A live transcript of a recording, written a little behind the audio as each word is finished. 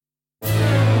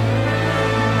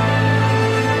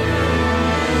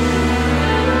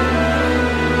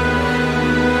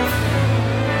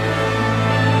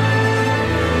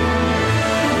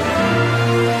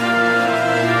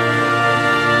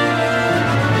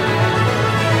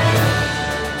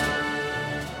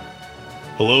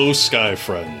Hello, Sky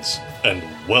Friends, and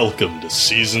welcome to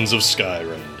Seasons of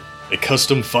Skyrend, a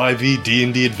custom 5e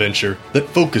D&D adventure that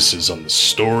focuses on the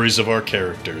stories of our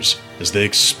characters as they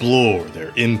explore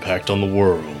their impact on the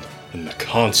world and the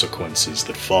consequences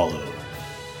that follow.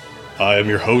 I am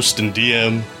your host and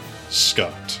DM,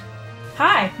 Scott.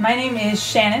 Hi, my name is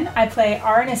Shannon. I play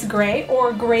Arnis Grey,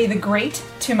 or Grey the Great,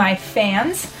 to my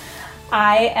fans.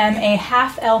 I am a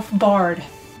half-elf bard.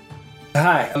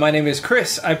 Hi, my name is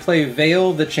Chris. I play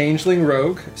Vale the Changeling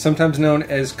Rogue, sometimes known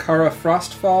as Kara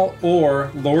Frostfall or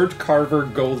Lord Carver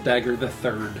Golddagger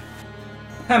III.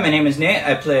 Hi, my name is Nate.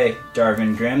 I play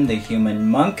Darvin Grimm, the Human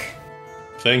Monk.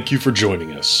 Thank you for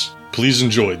joining us. Please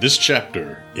enjoy this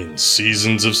chapter in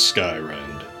Seasons of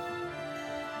Skyrend.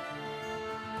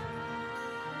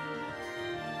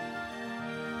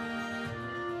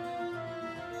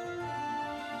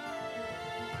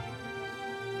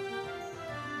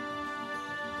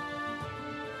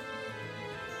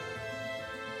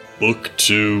 Book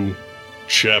 2,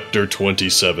 Chapter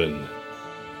 27.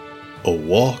 A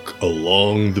Walk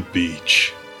Along the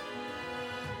Beach.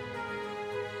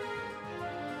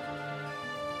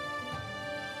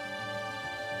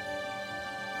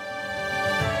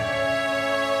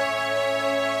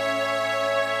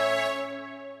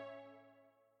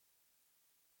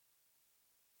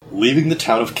 Leaving the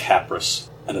town of Capris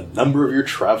and a number of your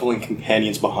traveling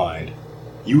companions behind,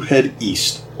 you head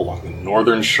east along the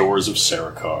northern shores of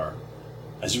Sarikar.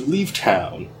 As you leave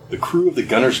town, the crew of the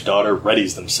Gunner's Daughter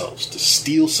readies themselves to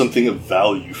steal something of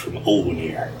value from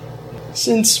Ulwenir.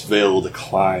 Since Vale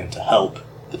declined to help,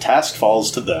 the task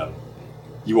falls to them.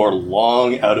 You are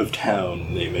long out of town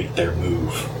when they make their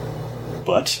move.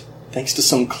 But, thanks to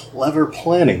some clever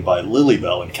planning by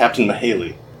Lilybell and Captain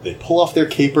Mahaley, they pull off their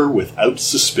caper without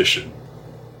suspicion.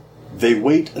 They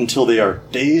wait until they are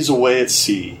days away at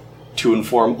sea to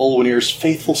inform Ulwenir's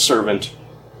faithful servant,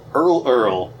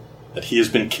 Earl, that he has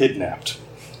been kidnapped,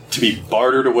 to be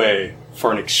bartered away for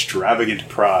an extravagant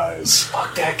prize.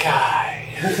 Fuck that guy.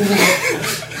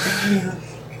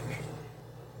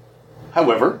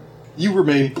 However, you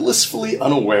remain blissfully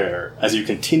unaware as you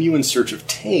continue in search of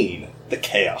Tane, the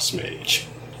Chaos Mage.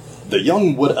 The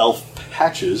young wood elf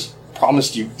Patches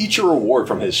promised you each a reward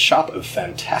from his shop of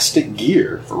fantastic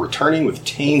gear for returning with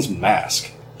Tane's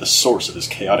mask, the source of his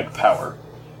chaotic power.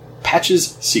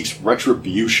 Patches seeks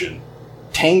retribution.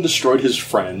 Tane destroyed his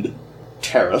friend,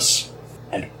 Terrace,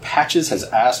 and Patches has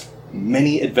asked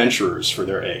many adventurers for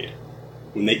their aid.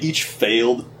 When they each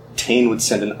failed, Tane would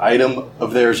send an item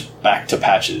of theirs back to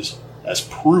Patches as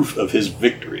proof of his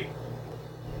victory.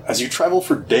 As you travel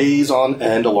for days on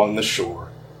end along the shore,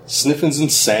 Sniffins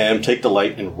and Sam take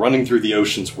delight in running through the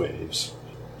ocean's waves.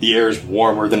 The air is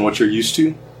warmer than what you're used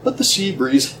to, but the sea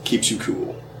breeze keeps you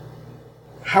cool.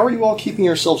 How are you all keeping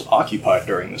yourselves occupied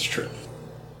during this trip?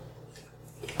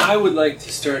 I would like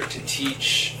to start to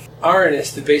teach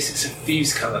Arnis the basics of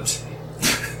thieves' cons.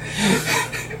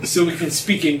 So we can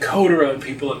speak in code around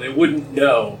people and they wouldn't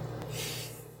know.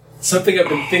 Something I've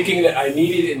been thinking that I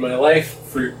needed in my life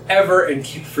forever and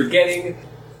keep forgetting.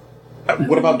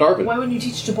 What about Darvin? Why wouldn't you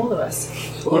teach it to both of us?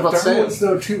 What about Darvin Sam? wants to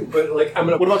know too, but like I'm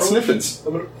gonna. What about Sniffins?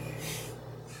 I'm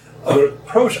gonna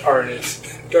approach Arnis.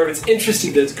 Darvin's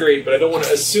interested, that's great, but I don't want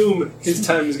to assume his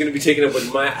time is going to be taken up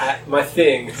with my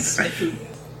thing.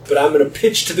 But I'm going to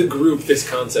pitch to the group this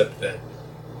concept then.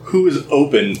 Who is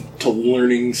open to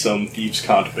learning some Thieves'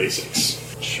 Cant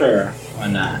basics? Sure, why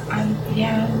not?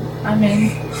 I'm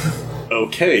in.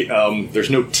 Okay, there's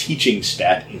no teaching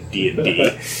stat in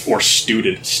D&D, or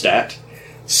student stat.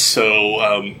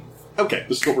 So, okay,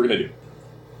 this is what we're going to do.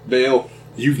 Vale,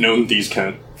 you've known Thieves'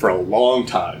 Cant for a long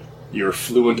time. You're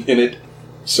fluent in it,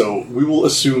 so we will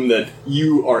assume that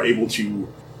you are able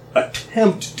to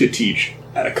attempt to teach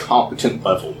at a competent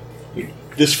level.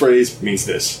 This phrase means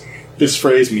this. This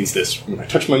phrase means this. When I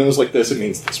touch my nose like this, it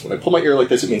means this. When I pull my ear like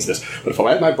this, it means this. But if I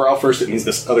wipe my brow first, it means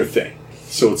this other thing.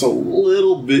 So it's a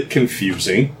little bit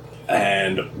confusing,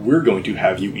 and we're going to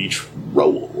have you each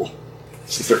roll.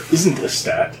 Since there isn't a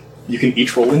stat, you can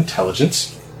each roll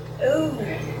intelligence. Ooh,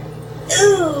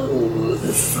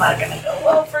 this is not gonna go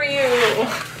well for you.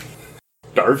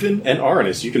 Darvin and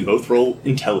Arnis, you can both roll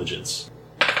intelligence.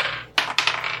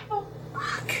 Oh,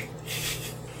 fuck.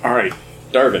 Alright,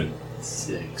 Darvin.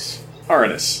 6.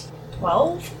 Arnis.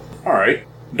 12? Alright.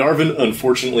 Darvin,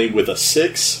 unfortunately, with a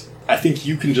 6, I think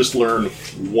you can just learn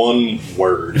one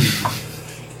word.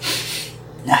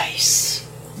 Nice.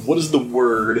 What is the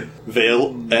word, Vale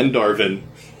and Darvin,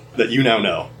 that you now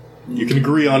know? You can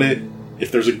agree on it. If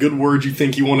there's a good word you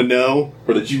think you want to know,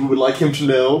 or that you would like him to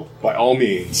know, by all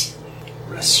means.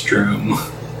 Restroom.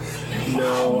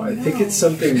 No, I think it's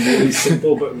something really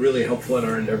simple but really helpful in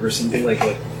our endeavor. Something like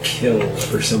kill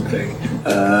or something.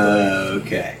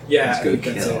 Okay. Yeah, Let's go I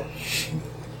think that's kill.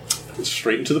 it.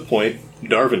 Straight into the point.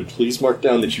 Darvin, please mark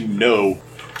down that you know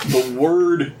the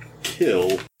word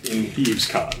kill in Thieves'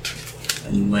 Cant.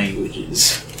 And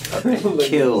languages. Like,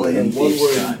 Kill in one Thieves'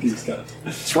 word Cant. in Thieves' Cant.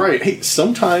 That's right. Hey,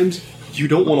 sometimes you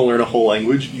don't want to learn a whole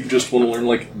language, you just want to learn,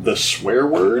 like, the swear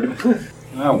word.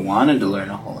 I wanted to learn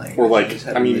a whole language. Or, I like, just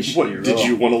had I a mean, really what, shitty did roll.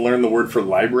 you want to learn the word for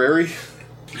library?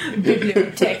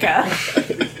 Biblioteca.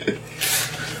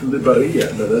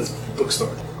 Libreria, no, that's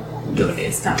bookstore. ¿Dónde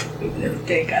está la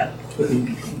biblioteca? How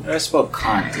do I spell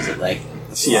Kant? Is it like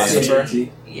Yeah. philosopher?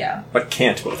 Yeah. Like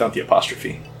can't, but without the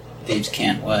apostrophe. Thieves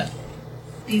can't what?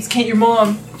 These can't your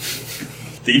mom.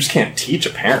 Thieves can't teach,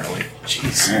 apparently.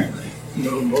 Jeez. Apparently.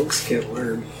 No, monks can't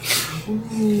learn.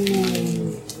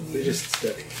 They just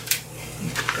study.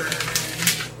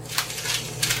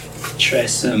 Try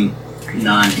some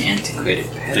non-antiquated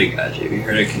pedagogy. Have you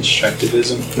heard of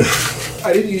constructivism?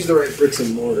 I didn't use the right bricks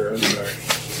and mortar, I'm sorry.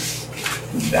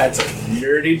 That's a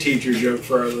nerdy teacher joke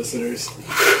for our listeners.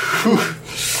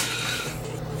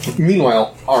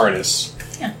 Meanwhile, Arnis,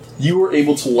 Yeah. you were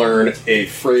able to learn a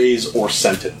phrase or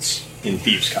sentence in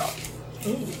Thieves' Cant.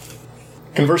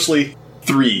 Conversely,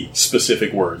 3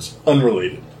 specific words,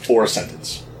 unrelated, for a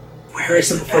sentence. Where is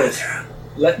the first?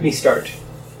 Let me start.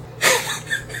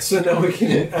 So now we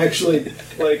can actually,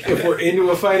 like, if we're into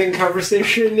a fighting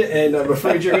conversation and I'm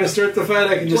afraid you're going to start the fight,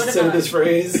 I can just What say about- this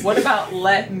phrase. What about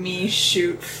let me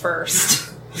shoot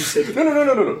first? You said,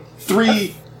 No.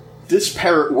 3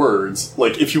 disparate words,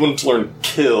 like if you wanted to learn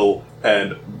kill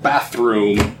and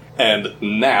bathroom and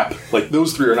nap, like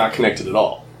those 3 are not connected at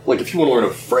all. Like if you want to learn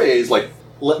a phrase, like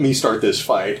let me start this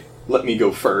fight, let me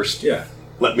go first, yeah,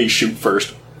 let me shoot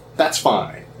first, that's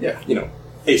fine. yeah. You know,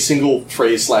 a single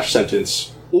phrase /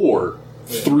 sentence or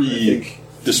Yeah, I 3 think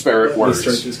disparate Let me words.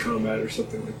 start this combat or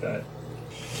something like that.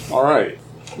 All right.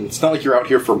 It's not like you're out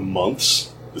here for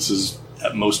months. This is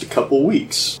at most a couple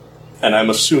weeks. And I'm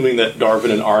assuming that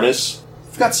Darvin and Arnis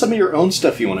have got some of your own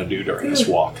stuff you want to do during this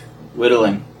walk.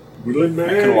 Whittling. Whittling I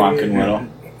can walk and whittle.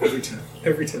 Every time.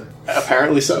 Every time.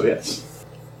 Apparently so, yes.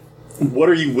 What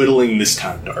are you whittling this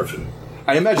time, Darvin?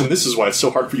 I imagine this is why it's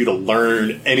so hard for you to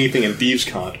learn anything in Thieves'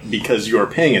 Cant, because you are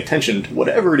paying attention to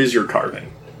whatever it is you're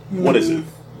carving. What is it?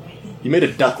 You made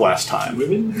a duck last time.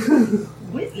 Women?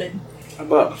 Whitland. How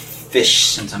about fish,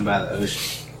 since I'm by the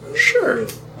ocean? Sure.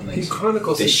 I'm like He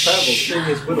chronicles his fish. travels during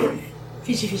his whittling.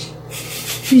 Fishy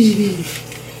fishy.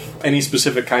 Any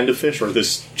specific kind of fish, or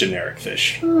this generic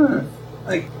fish?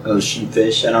 Like ocean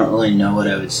fish. I don't really know what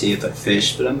I would see if I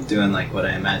fished, but I'm doing like what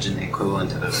I imagine the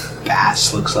equivalent of a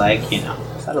bass looks like, you know.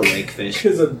 Is that a lake fish?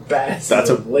 Because a bass That's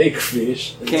is a- a lake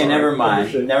fish. Okay, never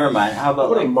mind. Never mind. How about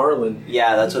What a like... marlin.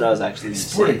 Yeah, that's what I was actually going to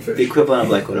say. Sporting fish. The equivalent of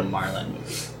like what a marlin would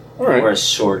be. All Or right. a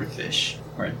swordfish.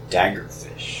 Or a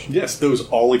daggerfish. Yes, those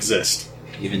all exist.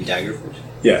 Even daggerfish.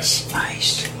 Yes.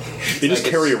 Nice. They just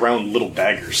Like carry it's- around little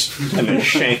daggers and then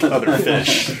shank other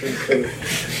fish.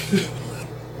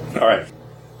 Alright.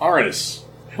 Arnis,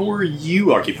 how are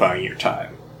you occupying your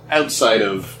time? Outside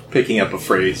of picking up a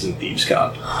phrase in Thieves'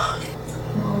 Cant.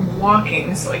 I'm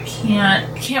walking, so I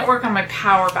can't work on my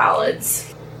power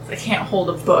ballads. I can't hold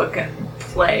a book and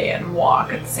play and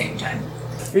walk at the same time.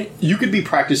 You could be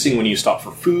practicing when you stop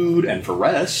for food and for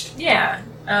rest. Yeah.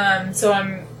 So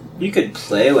I'm. You could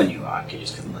play when you walk, you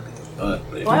just couldn't look at the book.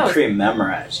 But if Wow. you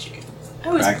pre-memorized, you could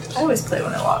practice. I always play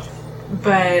when I walk.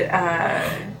 But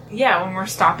yeah, when we're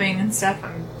stopping and stuff,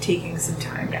 I'm taking some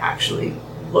time to actually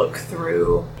look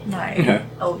through my Okay.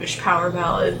 Elvish power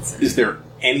ballads. Is there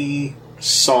any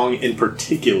song in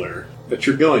particular that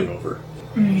you're going over?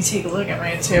 Let me take a look at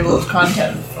my table of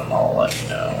contents and I'll let you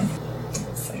know.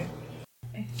 Let's see.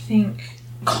 I think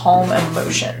Calm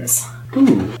Emotions.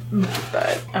 Ooh.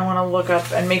 But I want to look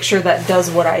up and make sure that does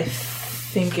what I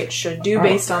think it should do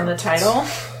based on the title.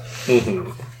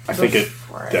 I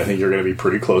think you're going to be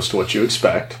pretty close to what you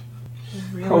expect.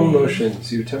 Calm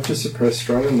emotions. You attempt to suppress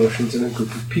strong emotions in a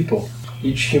group of people.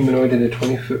 Each humanoid in a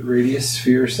 20-foot radius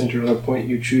sphere centered on a point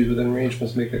you choose within range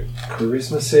must make a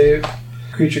charisma save. The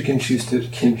creature can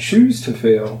choose to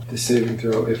fail the saving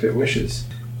throw if it wishes.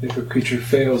 If a creature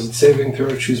fails its saving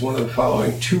throw, choose one of the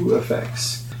following 2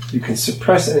 effects. You can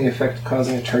suppress any effect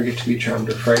causing a target to be charmed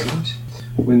or frightened.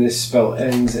 When this spell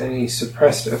ends, any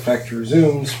suppressed effect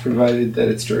resumes, provided that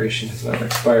its duration has not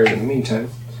expired in the meantime.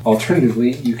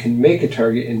 Alternatively, you can make a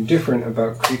target indifferent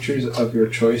about creatures of your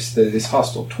choice that it is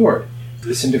hostile toward.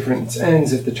 This indifference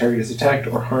ends if the target is attacked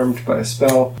or harmed by a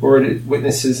spell, or it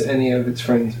witnesses any of its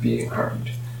friends being harmed.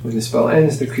 When the spell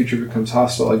ends, the creature becomes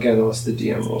hostile again unless the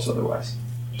DM rolls otherwise.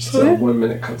 Just a 1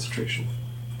 minute concentration.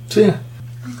 So yeah,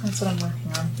 That's what I'm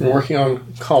working on. we're working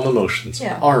on calm emotions.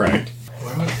 Yeah. All right.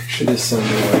 Why do I picture this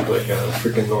sounding like a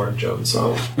freaking Nora Jones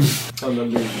song?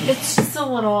 It's just a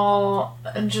little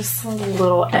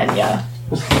Enya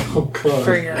Oh god.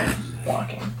 for your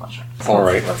walking pleasure. All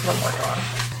right. That's what I'm working on.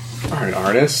 All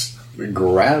right, Arnis,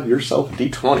 grab yourself a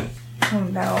d20. Oh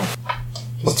no.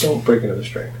 Just don't break another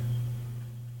strength.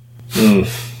 You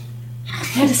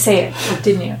had to say it,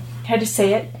 didn't you? You had to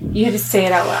say it? You had to say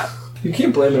it out loud. You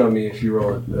can't blame it on me if you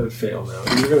roll a fail now.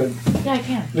 You're gonna. Yeah, I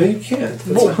can. No, you can't.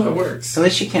 That's not how it works. At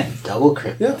least you can't double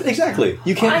crit. Yeah, exactly.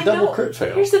 You can't I double know. crit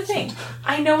fail. Here's the thing.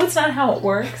 I know it's not how it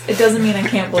works. It doesn't mean I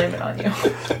can't blame it on you.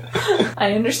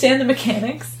 I understand the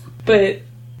mechanics, but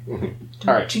don't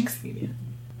All right. jinx me.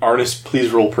 Arnis,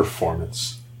 please roll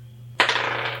performance.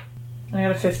 I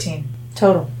got a 15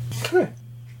 total. Okay.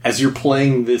 As you're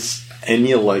playing this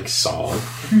Enya-like song,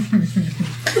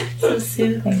 So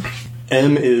soothing.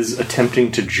 M is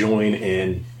attempting to join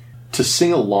in, to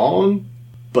sing along,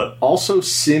 but also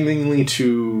seemingly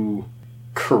to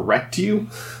correct you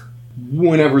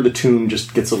whenever the tune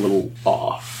just gets a little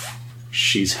off.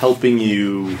 She's helping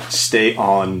you stay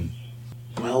on,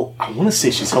 well, I want to say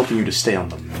she's helping you to stay on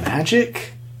the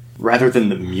magic rather than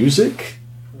the music.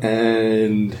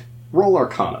 And roll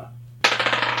Arcana.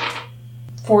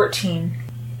 14.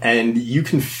 And you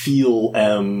can feel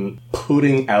M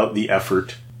putting out the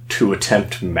effort to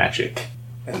attempt magic,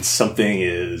 and something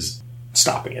is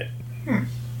stopping it.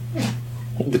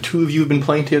 The two of you have been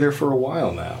playing together for a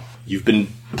while now. You've been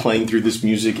playing through this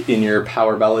music in your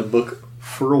power ballad book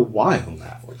for a while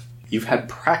now. You've had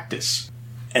practice.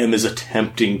 M is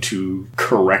attempting to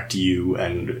correct you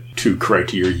and to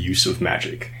correct your use of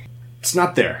magic. It's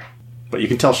not there, but you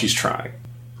can tell she's trying.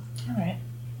 Alright.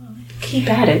 Well, keep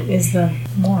at it is the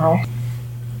moral.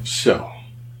 So,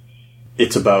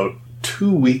 it's about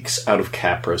 2 weeks out of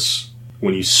Capris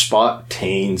when you spot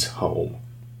Tane's home.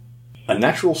 A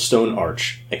natural stone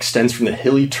arch extends from the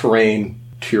hilly terrain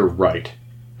to your right,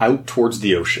 out towards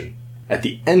the ocean, at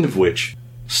the end of which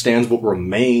stands what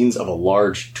remains of a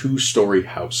large 2-story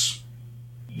house.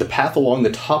 The path along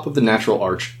the top of the natural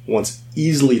arch once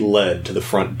easily led to the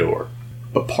front door,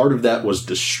 but part of that was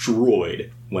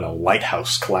destroyed when a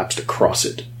lighthouse collapsed across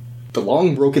it. The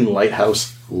long broken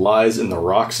lighthouse lies in the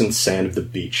rocks and sand of the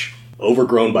beach,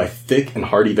 overgrown by thick and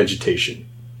hardy vegetation.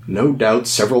 No doubt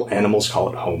several animals call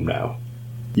it home now.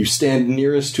 You stand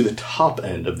nearest to the top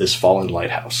end of this fallen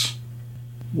lighthouse.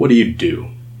 What do?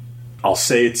 I'll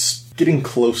say it's getting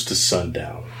close to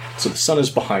sundown, so the sun is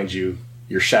behind you,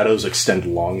 your shadows extend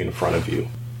long in front of you.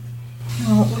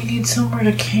 Well, we need somewhere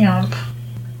to camp.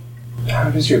 How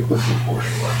does your glyph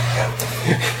reporting work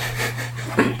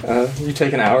again? You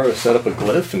take an hour to set up a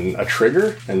glyph and a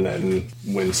trigger, and then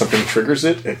when something triggers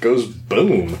it, it goes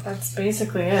boom. That's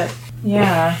basically it.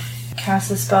 Yeah.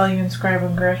 Cast a spell, you inscribe a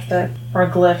glyph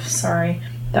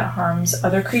that harms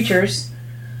other creatures,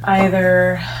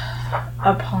 either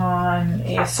upon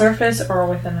a surface or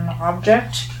within an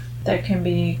object that can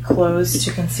be closed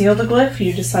to conceal the glyph.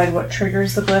 You decide what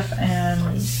triggers the glyph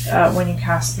and when you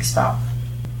cast the spell.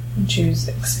 You choose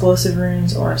explosive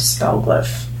runes or a spell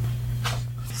glyph.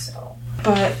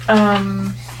 But,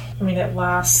 it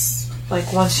lasts,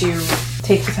 once you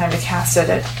take the time to cast it,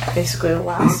 it basically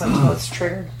lasts until it's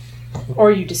triggered.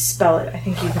 Or you dispel it. I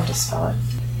think you can dispel it.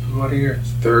 What are your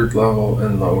 3rd level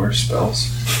and lower spells?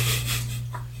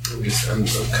 I'm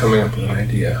coming up with an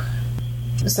idea.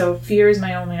 So Fear is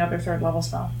my only other 3rd level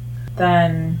spell.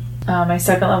 Then my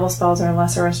 2nd level spells are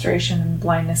Lesser Restoration and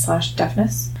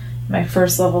Blindness/Deafness. My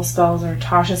 1st level spells are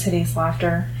Tasha's Hideous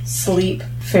Laughter, Sleep,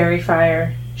 Fairy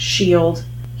Fire, Shield,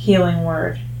 Healing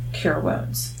Word, Cure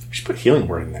Wounds. You should put Healing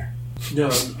Word in there. No,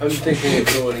 I'm thinking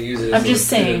if we want to use it I'm as just a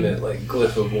saying. legitimate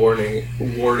glyph of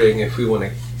warding if we want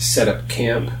to set up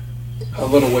camp a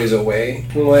little ways away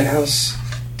from the lighthouse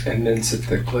and then set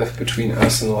the glyph between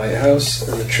us and the lighthouse,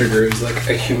 and the trigger is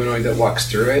a humanoid that walks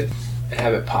through it, and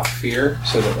have it pop fear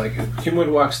so that a humanoid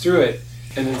walks through it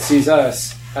and then sees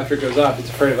us. After it goes off, it's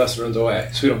afraid of us and runs away,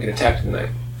 so we don't get attacked at night.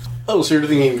 Oh, so you're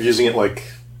thinking of using it like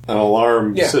an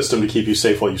alarm Yeah. system to keep you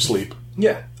safe while you sleep.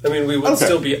 Yeah, we would Okay.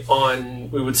 still be on.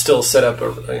 We would still set up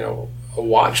a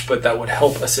watch, but that would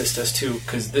help assist us too,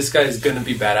 because this guy is going to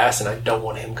be badass, and I don't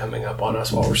want him coming up on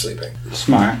us while we're sleeping.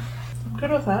 Smart. I'm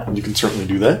good with that. You can certainly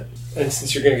do that. And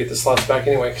since you're going to get the slots back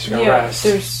anyway, because you're going to Yeah,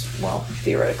 rest.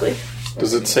 theoretically.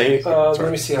 Does it say anything?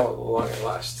 Let me see how long it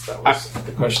lasts. That was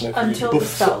the question. Until Before-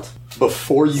 dispelled.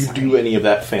 Before you do any of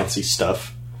that fancy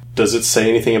stuff, does it say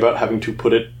anything about having to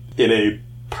put it in a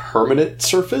permanent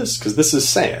surface? Because this is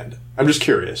sand. I'm just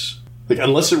curious. Like,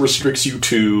 unless it restricts you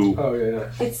to Oh,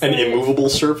 yeah. It's an like- immovable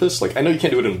surface. Like, I know you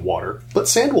can't do it in water, but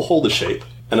sand will hold a shape.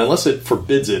 And unless it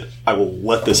forbids it, I will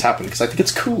let this happen because I think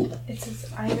it's cool. It says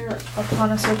either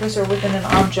upon a surface or within an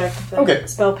object. The Okay.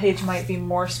 spell page might be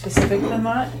more specific than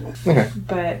that. Okay.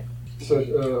 But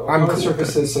So, I'm on cool with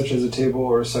surfaces such as a table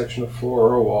or a section of floor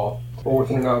or a wall, or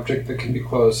within an object that can be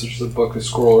closed, such as a book, a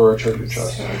scroll, or a treasure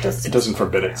chest. It doesn't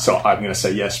forbid it, so I'm going to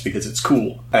say yes because it's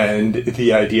cool. And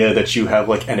the idea that you have,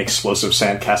 like, an explosive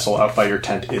sandcastle out by your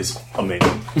tent is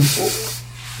amazing.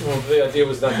 Well, the idea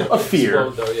was not that A fear.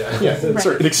 explode, though, yeah. Yeah, Right.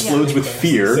 sorry, it explodes with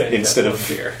fear Sandcastle instead of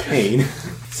fear. pain.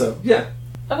 So, yeah.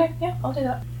 okay, yeah, I'll do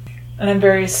that. And I'm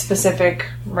very specific,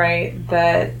 right,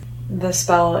 that the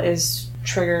spell is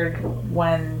triggered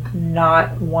when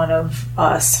not one of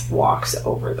us walks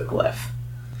over the glyph.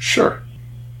 Sure.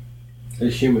 A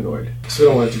humanoid. So we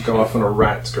don't want it to go off on a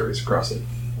rat scurries across it.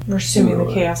 We're assuming the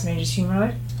Humanoid. Chaos Mage is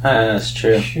humanoid. That's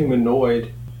true.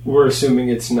 Humanoid. We're assuming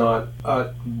it's not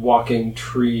a walking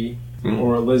tree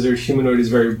or a lizard. Humanoid is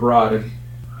very broad.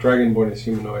 Dragonborn is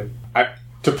humanoid.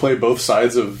 To play both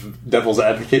sides of Devil's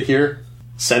Advocate here,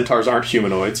 centaurs aren't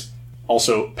humanoids.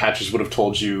 Also, Patches would have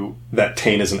told you that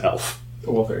Tane is an elf.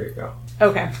 Well, there you go.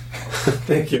 Okay.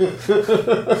 Thank you.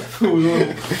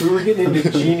 we were getting into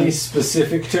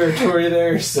genie-specific territory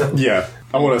there, so... Yeah,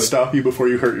 I want to stop you before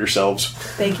you hurt yourselves.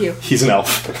 Thank you. He's an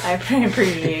elf. I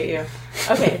appreciate you.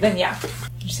 Okay, then yeah.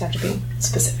 You just have to be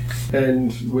specific.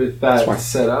 And with that fine.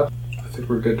 set up, I think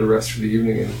we're good to rest for the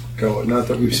evening and go. Not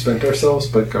that we've spent ourselves,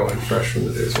 but going fresh from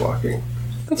the day's walking.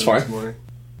 That's This fine. morning.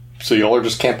 So y'all are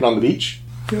just camping on the beach?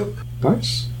 Yep.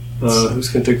 Nice. Who's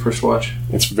going to take first watch?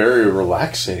 It's very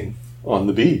relaxing on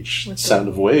the beach. With the- Sound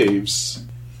of waves,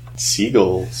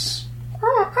 seagulls.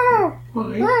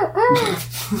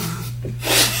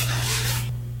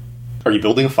 Are you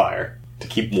building a fire to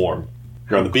keep warm?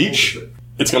 You're on the beach.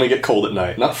 It's going to get cold at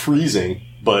night. Not freezing,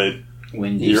 but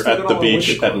Windy. you're still at got the all the beach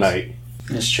winter at clothes. night.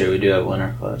 That's true. We do have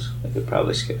winter clothes. We could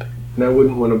probably skip it. And I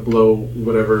wouldn't want to blow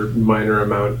whatever minor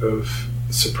amount of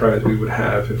surprise we would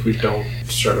have if we don't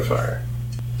start a fire.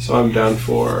 So I'm down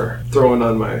for throwing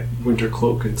on my winter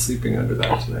cloak and sleeping under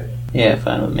that tonight. Yeah,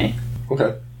 fine with me.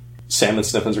 Okay. Sam and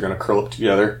Sniffins are going to curl up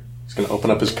together. He's going to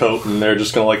open up his coat, and they're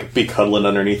just going to like be cuddling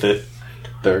underneath it.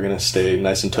 They're going to stay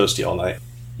nice and toasty all night.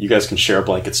 You guys can share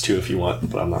blankets too if you want,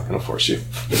 but I'm not going to force you.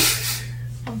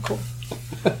 I'm cool.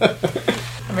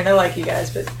 I mean, I like you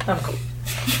guys, but I'm cool.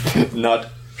 Not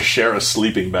share a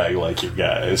sleeping bag like you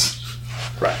guys.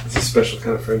 Right. It's a special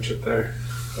kind of friendship there.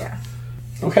 Yeah.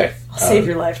 Okay. I'll save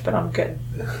your life, but I'm good.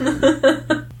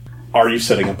 Are you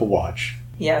setting up a watch?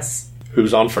 Yes.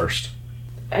 Who's on first?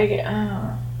 I get.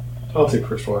 I'll take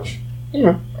first watch.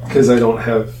 Yeah. Because I don't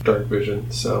have dark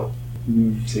vision, so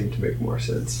seem to make more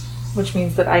sense. Which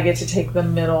means that I get to take the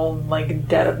middle, like,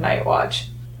 dead of night watch.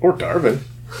 Or Darvin.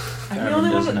 I'm the Darvin only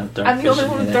one. doesn't have dark I'm the only vision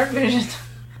one with either. dark vision.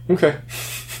 Okay.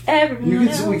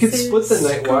 Everyone We could else split the is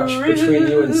night watch between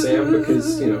you and Sam screwed.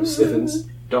 because, Sniffins,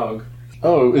 dog.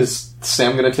 Oh, is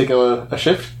Sam going to take a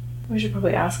shift? We should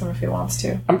probably ask him if he wants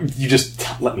to. You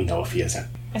just let me know if he isn't.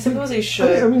 I suppose he I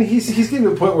should. mean, he's getting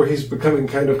to a point where he's becoming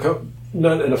kind of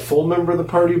not a full member of the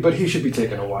party, but he should be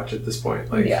taking a watch at this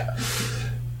point. Like, Yeah.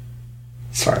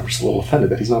 Sorry, I'm just a little offended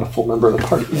that he's not a full member of the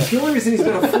party. The only reason he's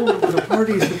not a full member of the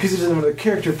party is because there's another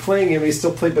character playing him and he's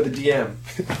still played by the DM.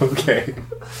 Okay.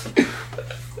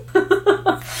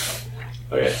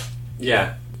 Okay.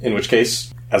 Yeah. In which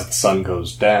case, as the sun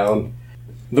goes down,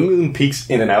 the moon peeks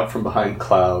in and out from behind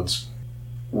clouds.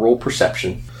 Roll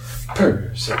perception.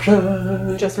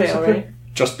 Perception. Just Vale, right?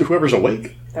 Just whoever's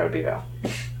awake. That would be Vale.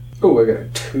 Oh, I got a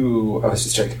 2. I was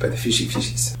distracted by the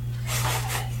fishies.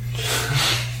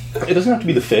 It doesn't have to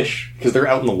be the fish, because they're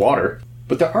out in the water.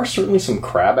 But there are certainly some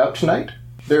crab out tonight.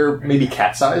 They're maybe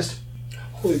cat-sized.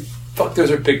 Holy fuck,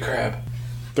 those are big crab.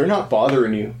 They're not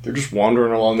bothering you. They're just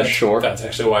wandering along the shore. That's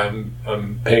actually why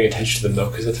I'm paying attention to them, though,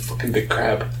 because that's a fucking big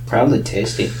crab. Probably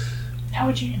tasty. How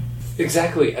would you know?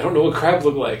 Exactly. I don't know what crab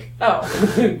look like. Oh,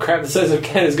 Crab the size of a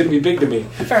cat is going to be big to me.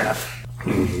 fair enough.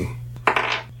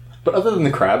 But other than the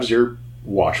crabs, your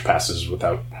watch passes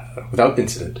without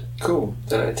incident. Cool.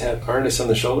 Then I tap Arnis on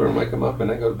the shoulder and wake him up, and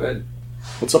I go to bed.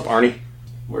 What's up, Arnie?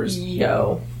 Where's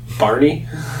Yo. Barney?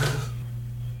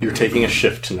 You're taking a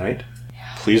shift tonight.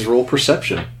 Please roll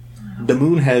perception. The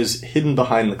moon has hidden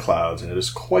behind the clouds, and it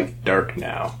is quite dark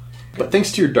now. But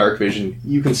thanks to your dark vision,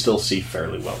 you can still see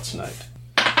fairly well tonight.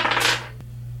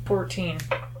 14.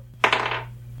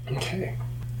 Okay.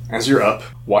 As you're up,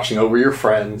 watching over your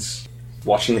friends,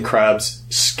 watching the crabs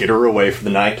skitter away for the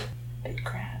night, Big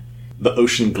crab. the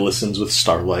ocean glistens with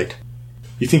starlight.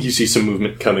 You think you see some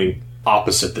movement coming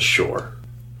opposite the shore.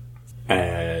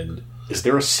 And is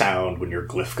there a sound when your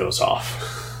glyph goes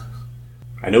off?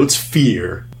 I know it's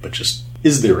fear, but just,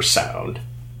 is there a sound?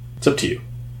 It's up to you.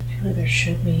 I feel like there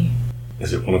should be.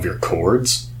 Is it one of your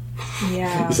chords?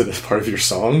 Yeah. Is it a part of your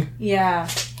song? Yeah.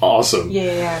 Awesome.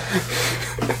 Yeah.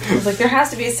 I was like, there has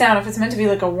to be a sound if it's meant to be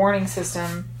like a warning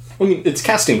system. I mean, it's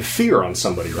casting fear on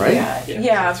somebody, right?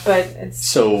 Yeah, but it's...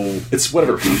 So, it's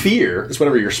whatever fear, it's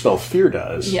whatever your spell fear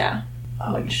does. Yeah.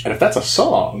 And if that's a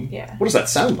song, Yeah. what does that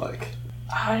sound like?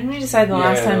 Oh, didn't we decide the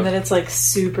last time that it's like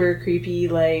super creepy,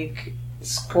 like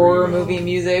horror movie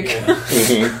music?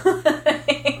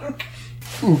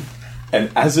 Mm-hmm. And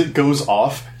as it goes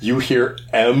off, you hear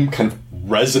M kind of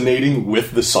resonating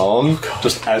with the song,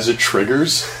 just as it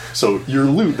triggers. So your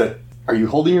lute, are you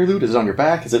holding your lute? Is it on your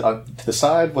back? Is it to the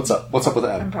side? What's up? What's up with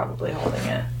M? I'm probably holding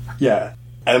it. Yeah.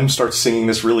 M starts singing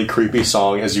this really creepy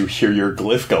song as you hear your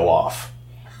glyph go off.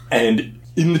 And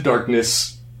in the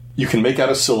darkness, you can make out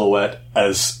a silhouette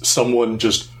as someone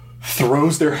just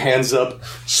throws their hands up,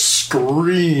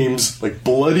 screams like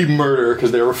bloody murder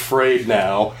because they're afraid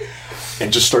now,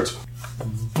 and just starts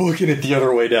booking it the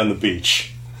other way down the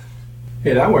beach.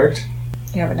 Hey, that worked.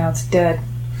 Yeah, but now it's dead.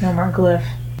 No more glyph.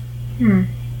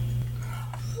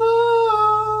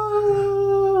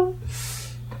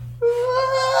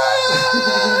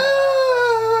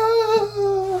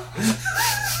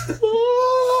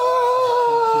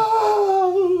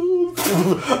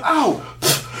 Ow!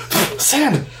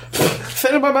 Sand!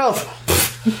 Sand in my mouth!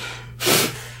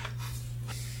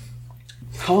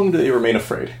 How long do they remain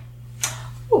afraid?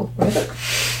 Oh, what is it?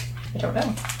 I don't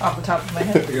know. Off the top of my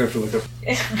head. You're gonna have to look up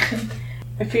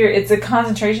I fear it's a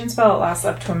concentration spell. It lasts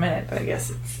up to a minute, but I guess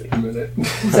it's a minute.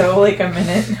 so like a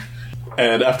minute.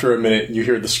 And after a minute, you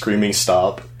hear the screaming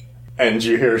stop, and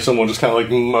you hear someone just kind of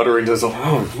like muttering to themselves,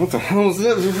 "Oh, what the hell is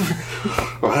that?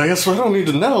 Well, I guess I don't need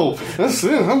to know. That's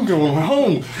it. I'm going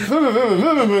home."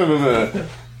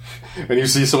 And you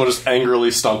see someone just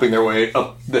angrily stomping their way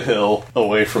up the hill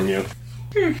away from you.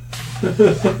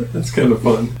 That's kind of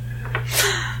fun.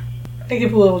 I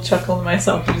give a little chuckle to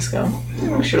myself and just go,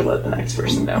 I should have let the next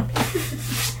person know.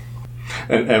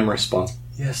 And M responds,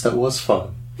 "Yes, that was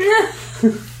fun."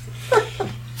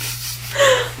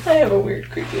 I have a weird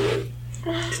creepy look.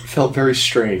 It felt very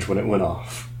strange when it went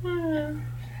off.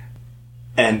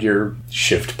 And your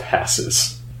shift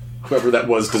passes. Whoever that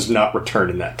was does not return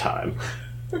in that time.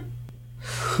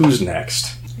 Who's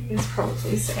next? I think it's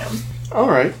probably Sam.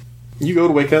 Alright. You go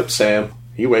to wake up Sam.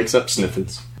 He wakes up sniffing.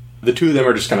 The two of them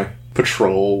are just kind of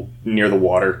patrol near the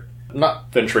water,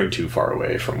 not venturing too far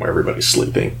away from where everybody's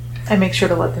sleeping. I make sure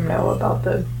to let them know about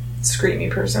the screamy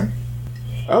person.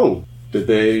 Oh, did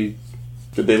they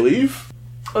leave?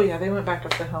 Oh yeah, they went back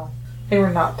up the hill. They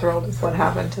were not thrilled with what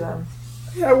happened to them.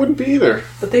 Yeah, I wouldn't be either.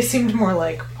 But they seemed more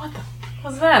like, what the f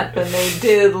was that? Than they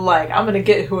did like, I'm gonna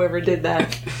get whoever did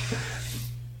that.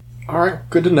 Alright,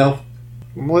 good to know.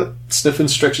 Let Sniffin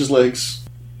stretch his legs,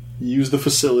 use the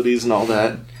facilities and all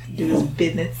that. Do his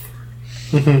business.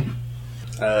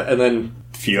 And then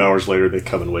a few hours later, they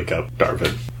come and wake up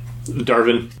Darvin.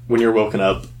 Darvin, when you're woken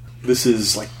up, this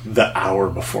is like the hour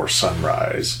before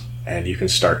sunrise, and you can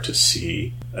start to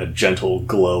see a gentle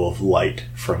glow of light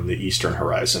from the eastern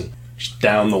horizon, just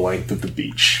down the length of the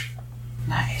beach.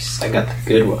 Nice. I got the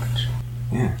good watch.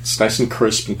 Yeah, it's nice and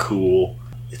crisp and cool.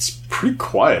 It's pretty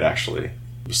quiet, actually,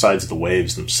 besides the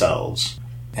waves themselves.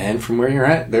 And from where you're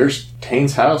at, there's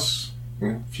Tane's house,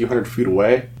 a few hundred feet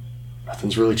away.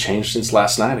 Nothing's really changed since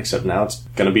last night, except now it's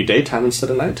going to be daytime instead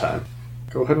of nighttime.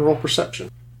 Go ahead and roll perception.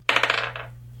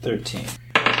 13.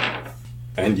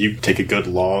 And you take a good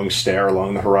long stare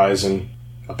along the horizon,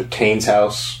 up at Tane's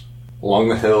house, along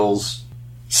the hills.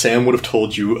 Sam would have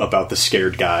told you about the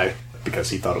scared guy, because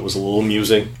he thought it was a little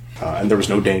amusing, and there was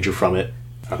no danger from it.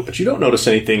 But you don't notice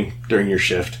anything during your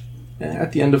shift,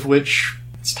 at the end of which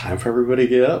it's time for everybody to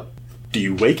get up. Do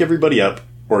you wake everybody up,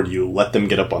 or do you let them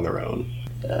get up on their own?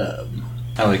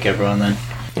 I wake everyone then.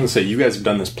 I'm going to say, you guys have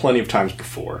done this plenty of times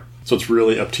before, so it's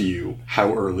really up to you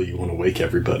how early you want to wake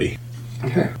everybody.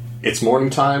 Okay. It's morning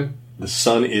time. The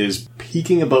sun is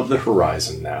peeking above the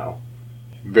horizon now.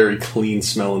 Very clean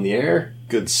smell in the air,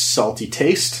 good salty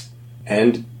taste,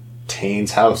 and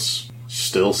Tane's house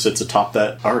still sits atop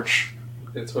that arch.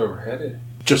 That's where we're headed.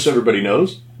 Just so everybody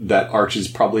knows, that arch is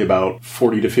probably about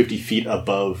 40 to 50 feet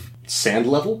above sand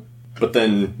level. But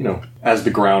then, as the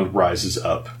ground rises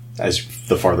up, as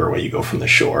the farther away you go from the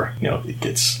shore, it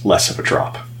gets less of a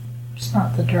drop. It's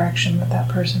not the direction that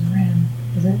person ran,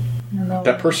 is it? No.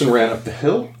 That person ran up the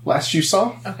hill, last you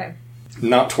saw. Okay.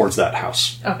 Not towards that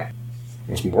house. Okay.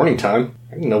 It's morning time.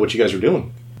 I didn't know what you guys were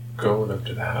doing. Going up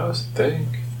to the house, I think.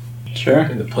 Sure.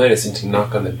 And the plan isn't to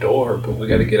knock on the door, but we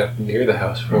got to get up near the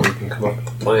house before we can come up with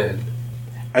the plan.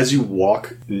 As you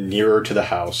walk nearer to the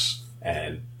house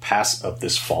and pass up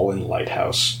this fallen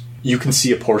lighthouse, you can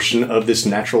see a portion of this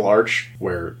natural arch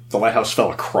where the lighthouse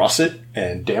fell across it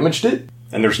and damaged it,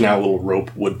 and there's now a little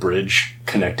rope wood bridge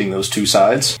connecting those two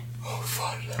sides. Oh,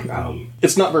 fun.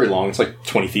 It's not very long. It's like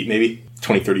 20 feet maybe,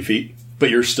 20, 30 feet. But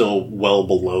you're still well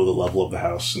below the level of the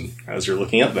house, and as you're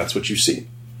looking up, that's what you see.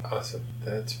 Awesome.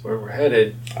 That's where we're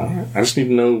headed. Alright. I just need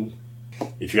to know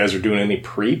if you guys are doing any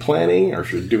pre-planning, or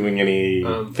if you're doing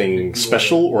anything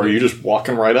special, or are you just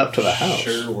walking right up to the house?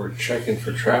 Sure, we're checking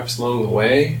for traps along the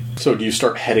way. So do you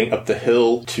start heading up the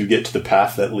hill to get to the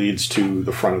path that leads to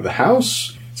the front of the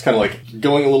house? It's kind of like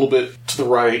going a little bit to the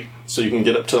right so you can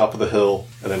get up to the top of the hill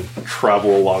and then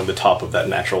travel along the top of that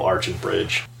natural arch and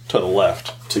bridge to the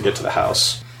left to get to the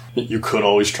house. You could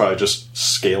always try just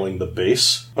scaling the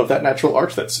base of that natural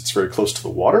arch that sits very close to the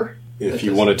water. If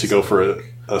you wanted to go for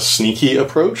a sneaky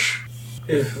approach.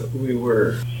 If we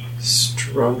were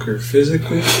stronger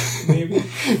physically, maybe,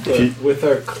 but with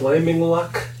our climbing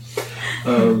luck,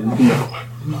 no.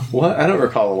 What? I don't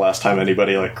recall the last time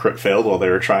anybody crit failed while they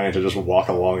were trying to just walk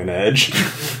along an edge.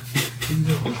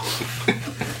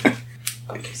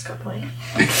 Just got playing.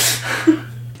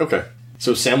 Okay.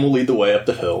 So Sam will lead the way up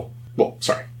the hill. Well,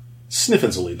 sorry.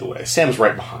 Sniffins will lead the way. Sam's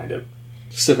right behind him.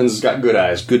 Sniffins has got good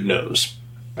eyes, good nose.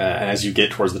 As you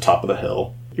get towards the top of the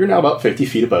hill, you're now about 50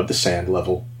 feet above the sand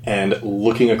level, and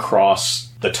looking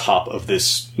across the top of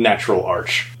this natural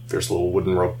arch. There's a little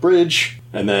wooden rope bridge,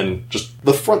 and then just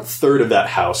the front third of that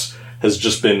house has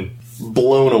just been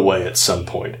blown away at some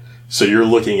point. So you're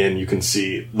looking in, you can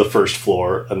see the first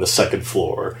floor and the second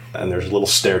floor, and there's a little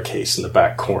staircase in the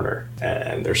back corner,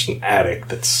 and there's an attic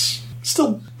that's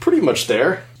still pretty much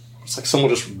there. It's like someone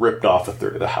just ripped off a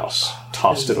third of the house,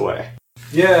 tossed it away.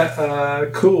 Yeah,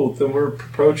 cool. Then we're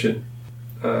approaching.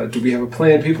 Do we have a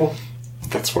plan, people?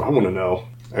 That's what I want to know.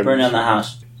 Burn down the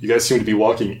house. You guys seem to be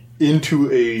walking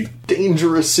into a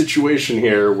dangerous situation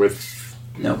here with...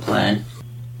 No plan.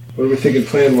 What are we thinking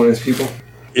plan-wise, people?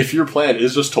 If your plan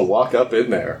is just to walk up in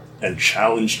there and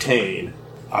challenge Tane,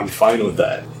 I'm fine with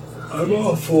that. I'm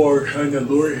all for trying to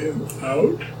lure him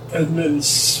out and then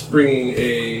springing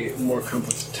a more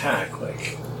complex attack.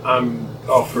 I'm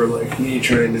all for me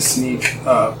trying to sneak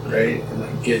up, right,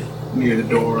 and get near the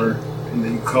door, and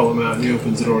then call him out, and he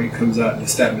opens the door, and he comes out, and you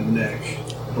stab him in the neck.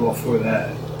 I'm all for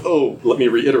that. Oh, let me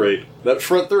reiterate. That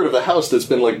front third of the house that's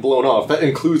been, blown off, that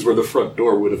includes where the front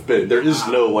door would have been. There is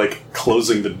no,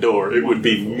 closing the door. It would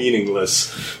be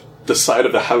meaningless. The side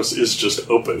of the house is just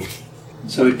open.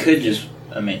 So we could just,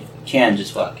 can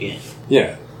just walk in.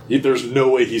 Yeah. There's no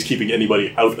way he's keeping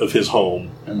anybody out of his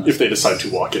home if they decide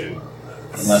to walk in.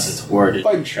 Unless it's warded.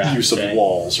 By trapped, use of right?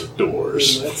 walls or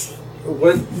doors.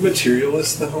 What material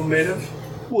is the home made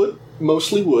of? Wood.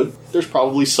 Mostly wood. There's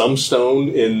probably some stone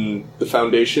in the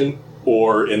foundation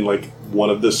or in, one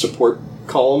of the support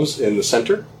columns in the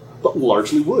center, but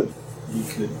largely wood. You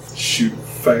could shoot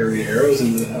fiery arrows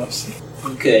into the house.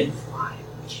 You could.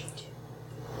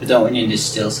 But don't we need to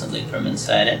steal something from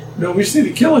inside it? No, we just need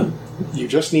to kill him. You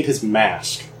just need his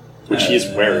mask, which he is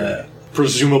wearing.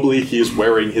 Presumably, he is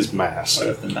wearing his mask. What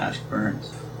if the mask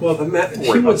burns? Well, he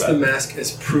about wants that. the mask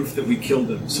as proof that we killed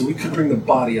him, so we could bring the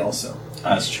body also.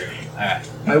 That's true. Alright.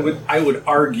 I would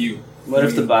argue. What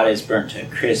if the body is burnt to a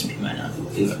crisp? He might not do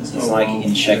it. It's not like he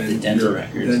can check the dental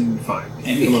records. Then fine.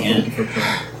 Maybe Come he up with a can. different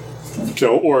plan.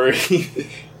 Don't worry.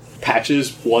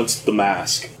 Patches wants the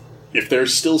mask. If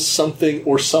there's still something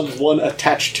or someone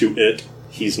attached to it,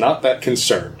 he's not that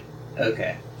concerned.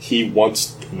 Okay. He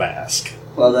wants the mask.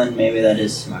 Well, then maybe that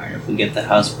is smart. If we get the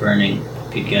house burning,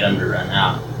 we could get him to run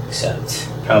out. Except,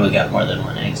 probably got more than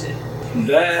one exit.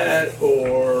 That,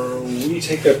 or we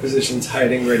take our positions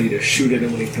hiding, ready to shoot at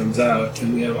him when he comes out,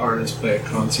 and we have Arnis play a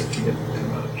concert to get him to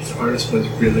come out. Because Arnis plays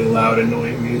really loud,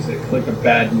 annoying music, like a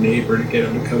bad neighbor to get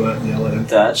him to come out and yell at him.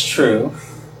 That's true.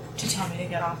 To tell me to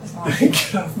get off his lawn.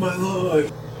 Get off my lawn!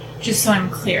 Just so I'm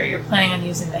clear, you're planning on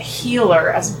using the healer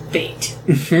as bait.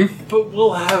 But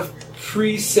we'll have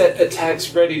preset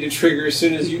attacks ready to trigger as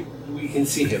soon as we can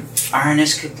see him.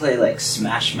 Arnis could play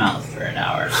Smash Mouth for an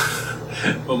hour.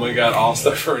 Oh my god, all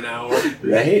stuff for an hour.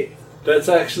 Right? That's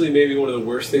actually maybe one of the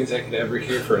worst things I could ever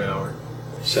hear for an hour.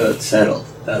 So it's settled.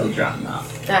 That'll drop him out.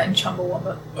 That and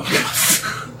Chumbawamba.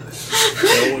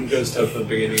 No one goes to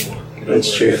thumping anymore. Get That's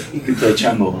over true. it. You could play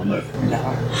Chumbawamba for an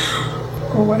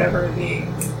hour. Or whatever the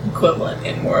equivalent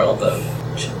in world of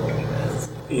Chumbawamba is.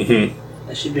 Mm-hmm.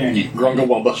 That should be our new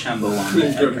Grungawamba. Chumbawamba.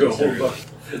 episode. Grungawamba.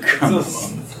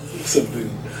 Grungawamba. Something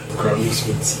gross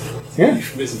with Yeah.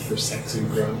 Euphemism for sex and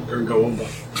Gongomba.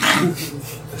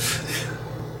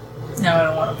 No, I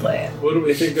don't want to play it. What do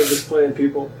we think of this plan,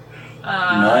 people? No,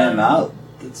 I'm out.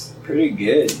 That's pretty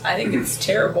good. I think it's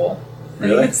terrible. I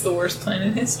Really? think it's the worst plan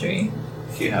in history.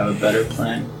 Do you have a better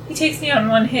plan? He takes me out in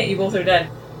one hit, you both are dead.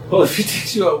 Well, if he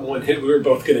takes you out in one hit, we were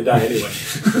both going to die anyway.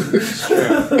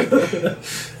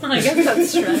 Well, I guess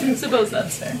that's true. I suppose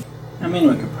that's fair. I mean,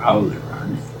 we could probably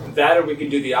run. That or we can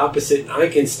do the opposite, and I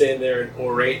can stand there and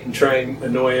orate and try and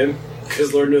annoy him.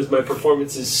 Because Lord knows my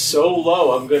performance is so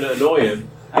low, I'm going to annoy him.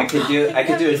 I could do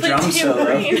a drum solo.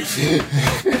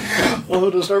 Oh,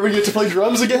 does Darwin get to play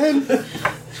drums again?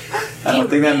 I don't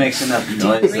think that makes enough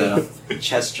noise though.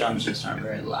 Chest drums just aren't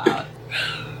very loud.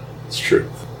 It's true.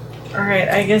 Alright,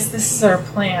 I guess this is our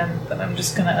plan, that I'm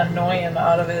just gonna annoy him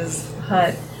out of his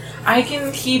hut. I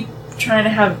can keep trying to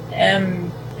have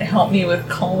M help me with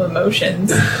calm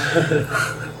emotions.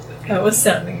 That was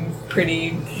sounding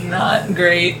pretty not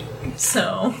great,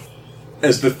 so...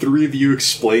 As the three of you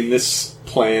explain this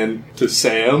plan to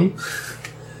Sam,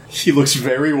 he looks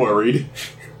very worried.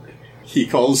 He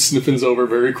calls Sniffins over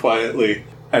very quietly,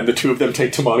 and the two of them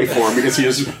take Tamani form because he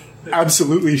is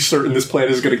absolutely certain this plan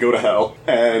is going to go to hell,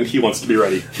 and he wants to be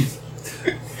ready.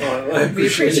 Oh, I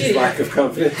appreciate his lack of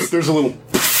confidence. There's a little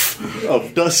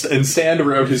of dust and sand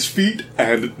around his feet,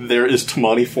 and there is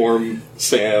Tamani form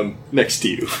Sam next to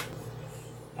you.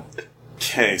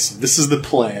 Okay, so this is the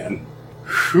plan.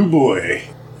 Hoo boy.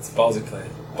 It's a ballsy plan.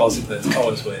 Ballsy plans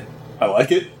always win. I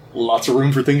like it. Lots of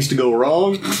room for things to go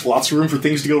wrong. Lots of room for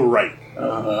things to go right.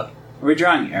 Are we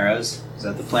drawing arrows? Is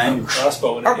that the plan?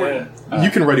 Crossbow in it, yeah. You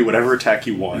can ready whatever attack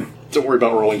you want. Don't worry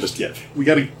about rolling just yet. We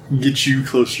gotta get you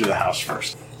closer to the house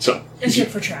first. So, And check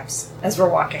for traps, as we're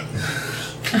walking.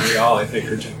 We all, I think,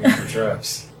 are checking for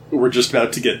traps. we're just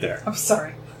about to get there. I'm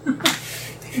sorry.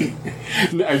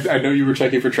 I know you were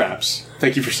checking for traps.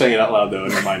 Thank you for saying it out loud, though,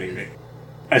 and reminding me.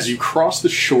 As you cross the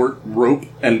short rope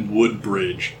and wood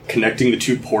bridge connecting the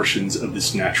two portions of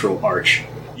this natural arch,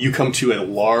 you come to a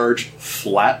large,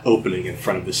 flat opening in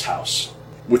front of this house,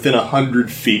 within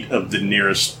 100 feet of the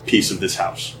nearest piece of this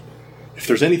house. If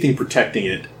there's anything protecting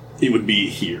it, it would be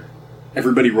here.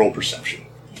 Everybody roll perception.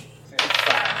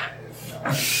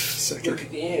 5. Look at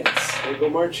the ants. They go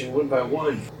marching one by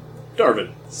one.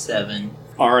 Darvin. 7.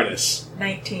 Arnis.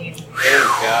 19.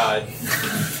 Thank God.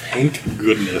 Thank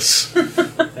goodness.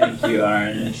 Thank you,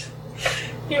 Arnis.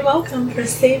 You're welcome for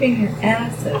saving your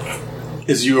asses.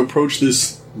 As you approach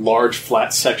this large,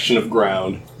 flat section of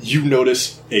ground, you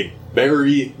notice a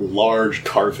very large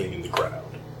carving in the ground.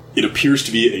 It appears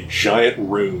to be a giant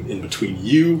rune in between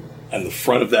you and the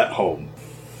front of that home.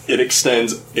 It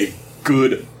extends a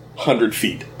good 100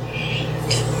 feet.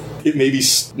 It may be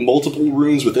multiple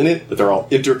runes within it, but they're all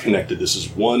interconnected. This is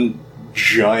one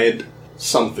giant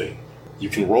something. You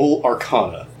can roll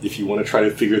Arcana if you want to try to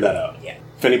figure that out. Yeah.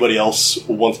 If anybody else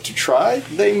wants to try,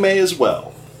 they may as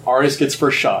well. Aris gets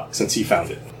first shot since he found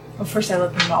it. Well, first I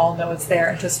let them all know it's there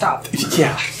and to stop.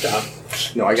 Yeah, stop.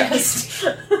 No, I got you. Just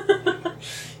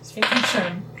making sure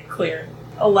I'm clear.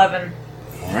 11.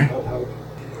 Alright.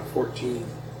 14.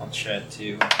 I'll try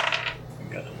to.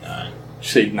 I got a 9.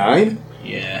 Say 9?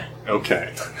 Yeah.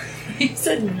 Okay. You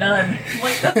said none. I'm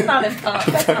like, that's not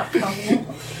impossible. That's not possible.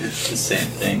 It's the same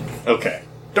thing. Okay.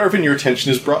 Darvin, your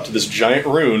attention is brought to this giant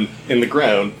rune in the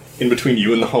ground in between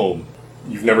you and the home.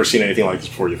 You've never seen anything like this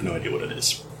before, you have no idea what it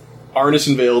is. Arnis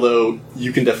and Vale, though,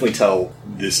 you can definitely tell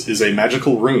this is a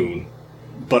magical rune,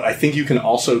 but I think you can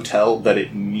also tell that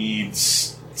it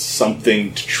needs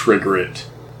something to trigger it.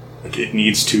 Like, it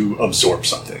needs to absorb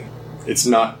something. It's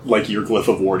not like your glyph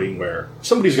of warding where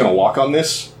somebody's going to walk on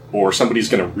this, or somebody's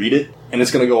going to read it, and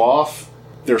it's going to go off.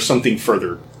 There's something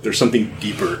further. There's something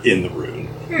deeper in the rune.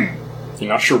 You're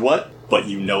not sure what, but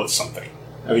you know it's something.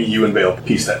 I mean, you and Vale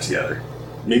piece that together.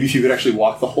 Maybe if you could actually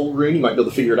walk the whole rune, you might be able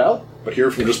to figure it out. But here,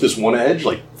 from just this one edge,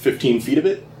 like 15 feet of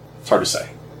it, it's hard to say.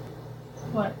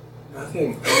 What?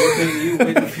 Nothing. I'm looking at you,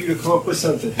 waiting for you to come up with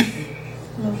something.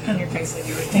 Look on your face like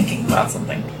you were thinking about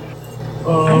something. I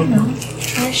don't know.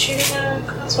 Try shooting a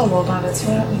crossbow bolt on it, see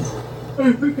what happens.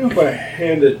 I'm going to pick up a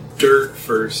hand of dirt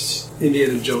first,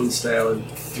 Indiana Jones style, and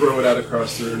throw it out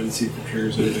across the room and see if it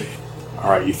triggers anything.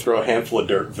 Alright, you throw a handful of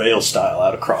dirt, Vale style,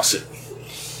 out across it.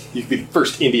 You could be the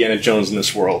first Indiana Jones in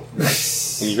this world.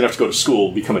 And you're going to have to go to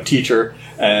school, become a teacher,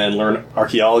 and learn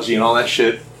archaeology and all that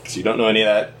shit, because you don't know any of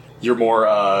that. You're more,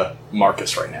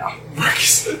 Marcus right now.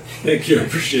 Marcus, thank you, I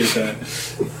appreciate that.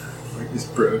 Marcus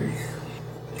Brody.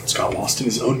 It's got lost in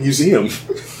his own museum.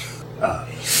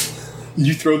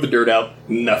 You throw the dirt out,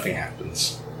 nothing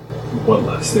happens. One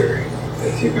last theory.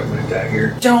 I take out my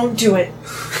dagger. Don't do it.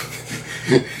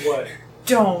 What?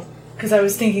 Don't. because I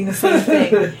was thinking the same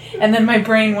thing. And then my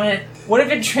brain went, what if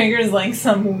it triggers like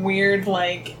some weird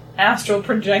like astral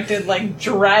projected like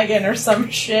dragon or some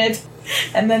shit,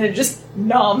 and then it just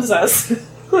noms us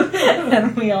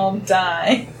and we all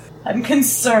die. I'm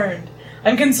concerned.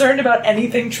 I'm concerned about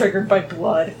anything triggered by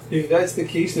blood. If that's the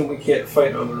case, then we can't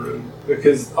fight on the rune.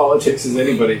 Because all it takes is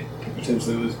anybody to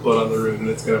potentially lose blood on the rune, and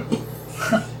it's gonna...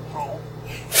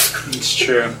 It's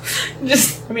true.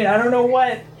 I don't know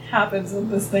what happens with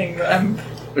this thing, but I'm...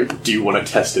 Do you want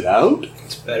to test it out?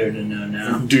 It's better to know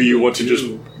now. Do you want to just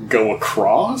go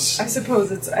across? I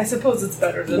suppose it's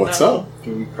better to What's know. up?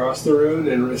 Do we cross the rune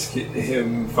and risk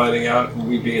him finding out and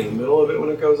we being in the middle of it when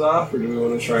it goes off, or do we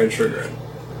want to try and trigger it?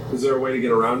 Is there a way to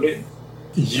get around it?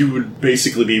 You would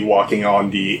basically be walking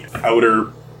on the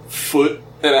outer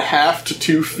 1.5 to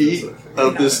 2 feet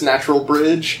of this natural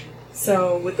bridge.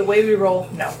 So, with the way we roll,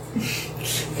 no.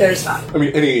 There's not. I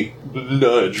mean, any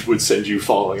nudge would send you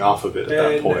falling off of it at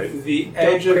that point. The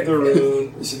edge of the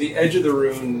rune, so the edge of the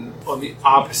rune on the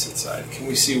opposite side, can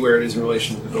we see where it is in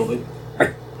relation to the building?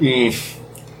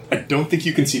 I don't think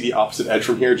you can see the opposite edge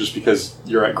from here just because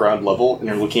you're at ground level and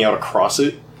you're looking out across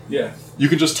it. Yeah. You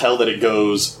can just tell that it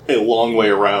goes a long way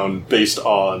around based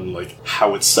on like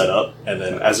how it's set up, and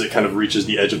then as it kind of reaches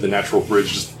the edge of the natural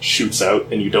bridge, just shoots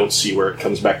out, and you don't see where it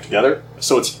comes back together.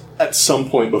 So it's at some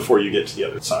point before you get to the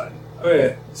other side. Oh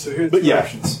yeah. So here's But the yeah,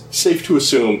 options. safe to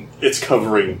assume it's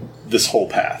covering this whole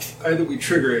path. Either we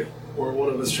trigger it, or one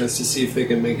of us tries to see if they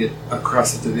can make it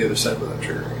across it to the other side without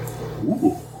triggering it.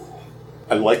 Ooh.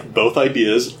 I like both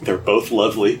ideas. They're both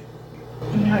lovely.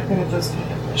 I'm not good at those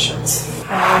kind of missions.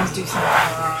 I always do something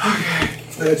wrong.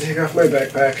 I'm gonna take off my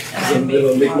backpack because I'm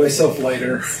gonna make myself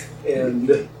lighter. And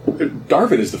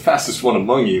Darvin is the fastest one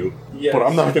among you, yes, but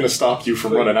I'm not going to stop you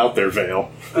from running out there,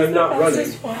 Vale. I'm not running.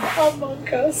 Fastest one among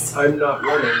us. I'm not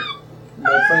running.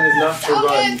 My plan is not to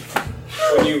run.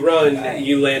 When you run,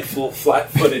 you land full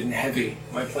flat-footed and heavy.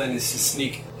 My plan is to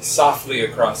sneak softly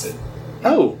across it.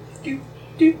 Oh.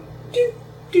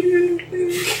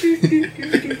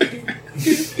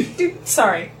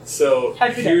 Sorry. So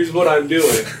How'd you here's what I'm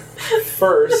doing.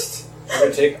 First, I'm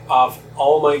gonna take off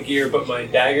all my gear but my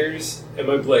daggers and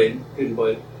my blade, hidden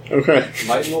blade, Okay.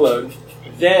 lighten the load.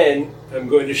 Then I'm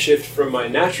going to shift from my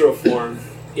natural form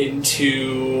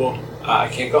into. I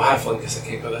can't go halfling because I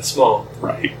can't go that small.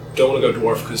 Right. Don't want to go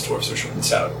dwarf because dwarves are short and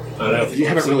stout. I don't think You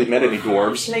haven't dwarves really are met any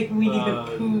dwarf. dwarves. Like Winnie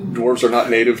the Pooh. Dwarves are not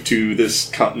native to this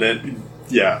continent.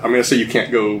 Yeah, I'm going to say you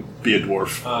can't go be a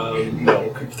dwarf. No,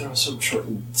 because they're so short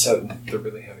and stout. They're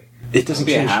really heavy. It doesn't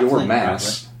Be a change your halfling,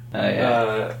 mass.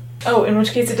 Yeah. Oh, in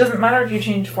which case it doesn't matter if you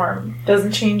change form. It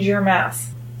doesn't change your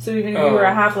mass. So even if you were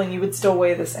a halfling, you would still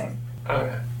weigh the same.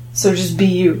 So just be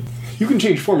you. You can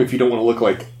change form if you don't want to look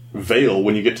like Vale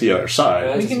when you get to the other side.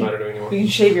 That We doesn't can- matter to me anymore. We can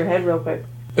shave your head real quick.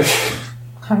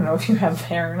 I don't know if you have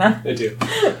hair or not. I do.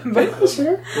 But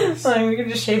like, we can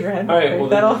just shave your head real All right, quick. well,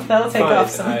 that'll take Fine. off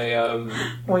some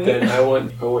weight. Then I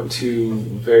want to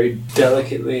very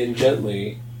delicately and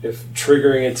gently, if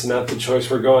triggering it's not the choice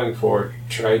we're going for,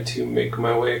 try to make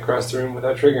my way across the room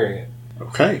without triggering it.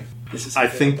 Okay. I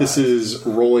think this is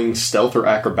rolling stealth or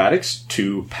acrobatics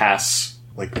to pass,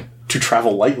 to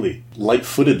travel lightly,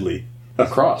 light-footedly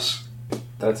across.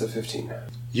 That's a 15.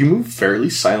 You move fairly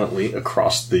silently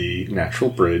across the natural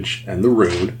bridge and the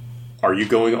rune. Are you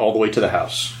going all the way to the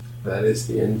house? That is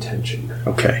the intention.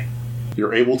 Okay.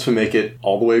 You're able to make it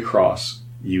all the way across.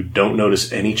 You don't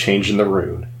notice any change in the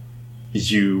rune.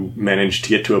 You manage to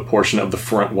get to a portion of the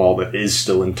front wall that is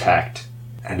still intact,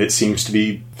 and it seems to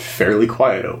be fairly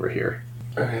quiet over here.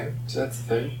 Okay, so that's the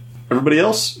thing. Everybody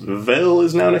else, Vale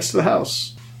is now next to the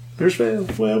house. There's Vale,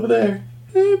 way over there.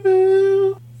 Hey,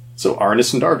 Vale. So,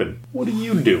 Arnis and Darvin, what are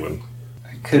you doing?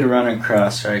 I could run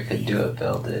across, or I could do what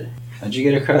Bill did. How'd you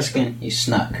get across again? You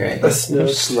snuck, right? I snuck.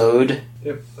 You slowed.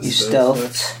 Yep. You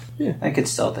stealthed. Yeah. I could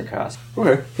stealth across.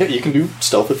 Okay. Yeah, you can do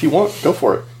stealth if you want. Go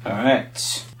for it.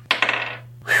 Alright.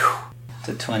 It's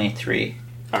a 23.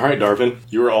 Alright, Darvin.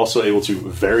 You are also able to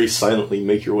very silently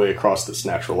make your way across this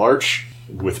natural arch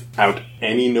without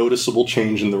any noticeable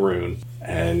change in the rune.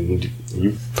 And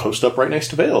you post up right next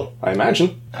to Vale, I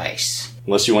imagine. Nice.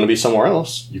 Unless you want to be somewhere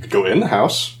else. You could go in the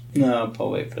house. No, I'll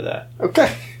wait for that.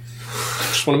 Okay.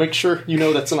 Just want to make sure you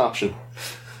know that's an option.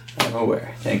 I'm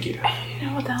aware. Thank you. You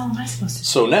know what the hell am I supposed to do?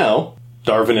 So now,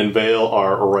 Darvin and Vale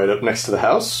are right up next to the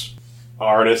house.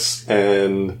 Arnis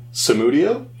and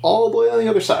Samudio all the way on the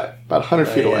other side, about 100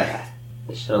 feet away.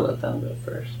 I should have let them go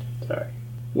first. Sorry.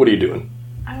 What are you doing?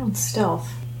 I don't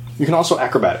stealth. You can also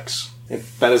acrobatics.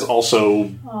 That is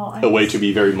also Oh, a way to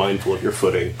be very mindful of your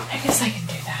footing I guess I can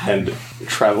do that. and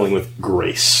traveling with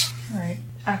grace. Alright,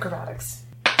 acrobatics.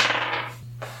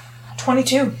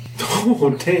 22.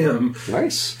 Oh, damn.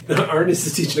 Nice. Arnis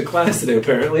is teaching a class today,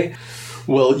 apparently.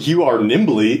 Well, you are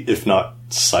nimbly, if not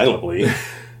silently,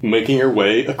 making your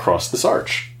way across this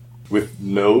arch with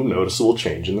no noticeable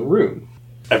change in the room.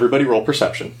 Everybody roll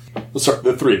perception. Let's start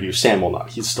the three of you. Sam will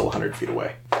not. He's still 100 feet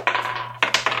away.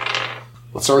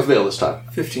 Let's start with Vale this time.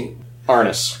 15.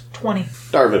 Arnis. 20.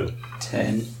 Darvin.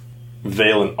 10.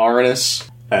 Vale and Arnis,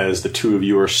 as the two of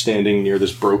you are standing near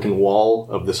this broken wall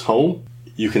of this home,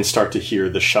 you can start to hear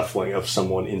the shuffling of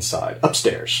someone inside,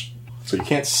 upstairs. So you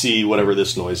can't see whatever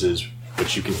this noise is,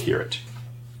 but you can hear it.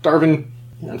 Darvin,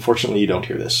 unfortunately you don't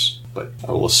hear this, but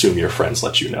I will assume your friends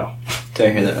let you know. Do I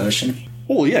hear the ocean?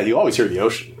 Oh yeah, you always hear the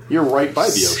ocean. You're right by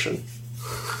the ocean.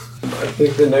 I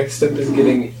think the next step is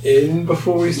getting in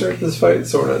before we start this fight,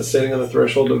 so we're not standing on the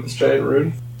threshold of this giant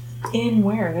rune. In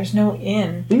where? There's no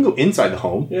in. You can go inside the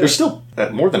home. Yeah. There's still,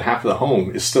 more than half of the home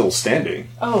is still standing.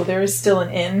 Oh, there is still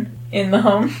an in the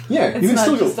home? Yeah, It's you can not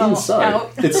still just go all inside.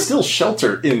 out. It's still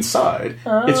shelter inside.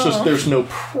 It's just there's no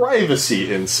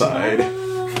privacy inside.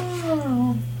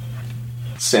 Oh.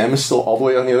 Sam is still all the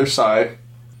way on the other side.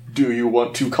 Do you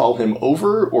want to call him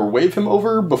over or wave him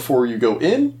over before you go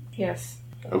in? Yes.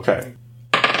 Okay.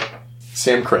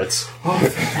 Sam crits.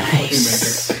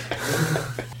 Nice.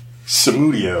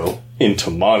 Samudio, in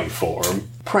Tamani form,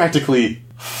 practically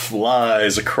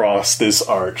flies across this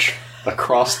arch,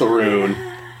 across the rune,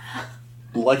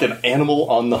 like an animal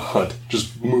on the hunt,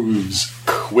 just moves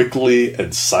quickly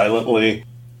and silently,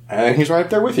 and he's right up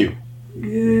there with you.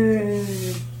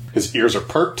 His ears are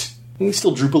perked, and they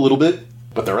still droop a little bit,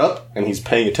 but they're up, and he's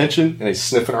paying attention, and he's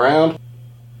sniffing around.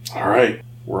 Alright,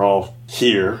 we're all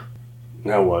here.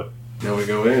 Now what? Now we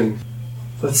go in.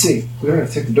 Let's see. We're going to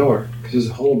have to take the door, because there's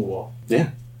a hole in the wall. Yeah,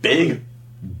 big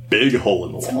hole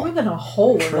in the It's wall. more than a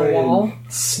hole in Try the wall.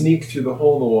 and sneak through the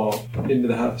hole in the wall into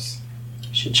the house.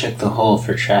 Should check the hole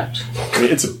for traps. I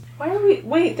mean, it's a... Why are we...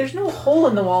 Wait, there's no hole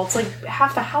in the wall. It's like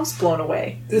half the house blown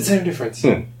away. The same difference.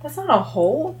 That's not a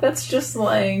hole. That's just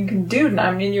like, dude,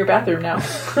 I'm in your bathroom now.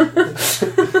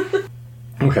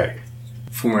 Okay.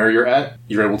 From where you're at,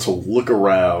 you're able to look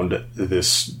around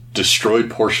this destroyed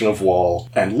portion of wall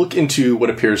and look into what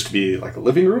appears to be like a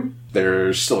living room.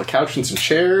 There's still a couch and some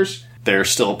chairs. There's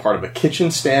still a part of a kitchen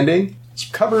standing.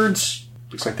 Some cupboards.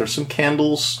 Looks like there's some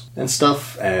candles and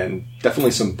stuff, and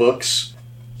definitely some books.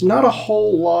 Not a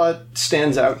whole lot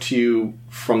stands out to you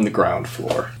from the ground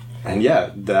floor. And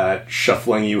yeah, that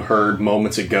shuffling you heard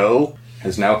moments ago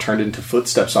has now turned into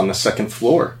footsteps on the second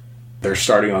floor. They're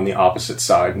starting on the opposite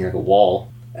side near the wall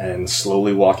and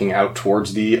slowly walking out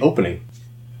towards the opening.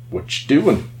 What you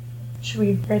doing? Should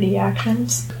we ready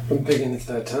actions? I'm thinking it's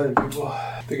that time, people.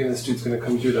 I'm thinking this dude's going to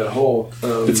come through that hole.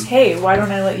 Hey, why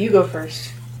don't I let you go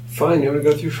first? Fine, you want to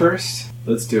go through first?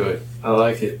 Let's do it. I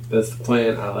like it. That's the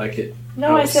plan. I like it.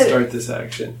 No, I I'll said... start this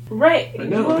action. Right. I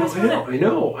know, You always I wanna-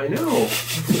 know.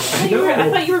 I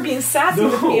thought you were being sassy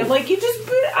with No. me. I'm like, you just...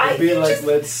 I'd be like,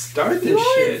 let's start this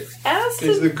shit. Asked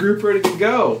Is the group ready to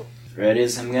go? Ready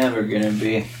as I'm ever gonna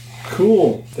be.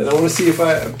 Cool. Then I want to see if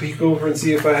I peek over and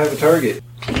see if I have a target.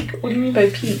 peek. What do you mean by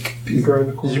peek? Peek around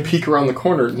the corner. You peek around the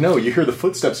corner. No, you hear the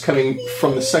footsteps coming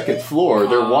from the second floor.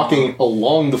 They're walking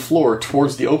along the floor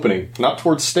towards the opening, not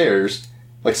towards stairs,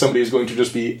 like somebody is going to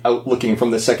just be out looking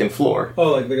from the second floor.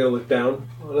 Oh, like they're going to look down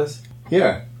on us?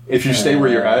 Yeah. If you stay where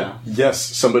you're at, yes,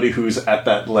 somebody who's at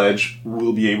that ledge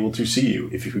will be able to see you.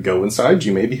 If you could go inside,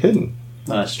 you may be hidden.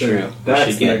 That's true. We That's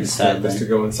should the get next inside step, is to then.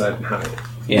 go inside and hide.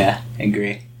 Yeah,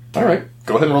 agree. Alright,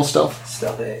 go ahead and roll stealth.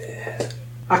 Stealthy.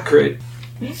 I crit.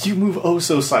 You move oh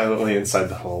so silently inside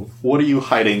the home. What are you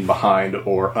hiding behind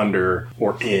or under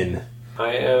or in?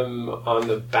 I am on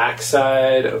the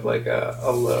backside of like a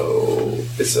low.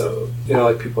 It's a, you know,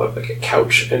 like people have like a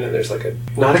couch, and then there's like a,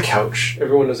 not a couch.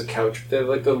 Everyone knows a couch. They're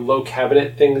like the low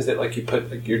cabinet things that like you put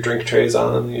like your drink trays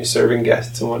on and you're serving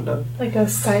guests and whatnot. Like a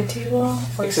side table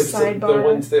or Except sidebar? the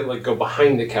ones that like go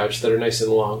behind the couch that are nice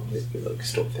and long. They like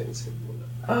store things and whatnot.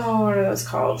 Oh, what are those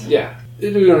called? Yeah, we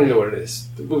don't even know what it is.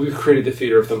 But we've created the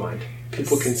theater of the mind.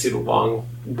 People can see the long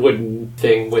wooden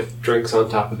thing with drinks on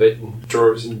top of it and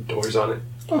drawers and doors on it.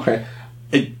 Okay.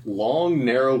 A long,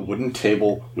 narrow wooden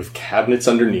table with cabinets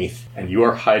underneath, and you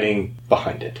are hiding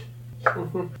behind it.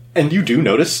 Mm-hmm. And you do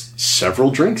notice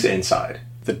several drinks inside.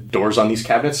 The doors on these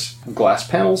cabinets have glass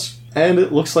panels, and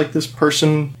it looks like this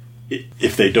person,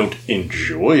 if they don't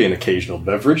enjoy an occasional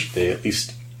beverage, they at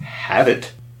least have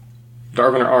it.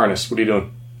 Darvin or Arnis, what are you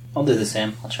doing? I'll do the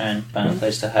same. I'll try and find a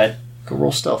place to hide. Go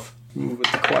roll stealth. Move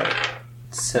with the quiet.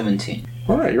 17.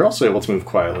 Alright, you're also able to move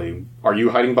quietly. Are you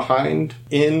hiding behind,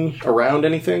 in, around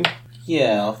anything?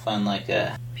 Yeah, I'll find like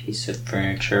a piece of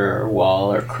furniture or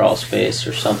wall or crawl space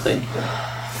or something.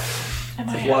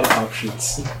 A lot of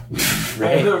options.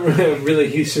 Right. Really,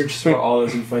 he searches for all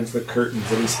as he finds the curtains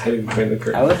and he's hiding behind the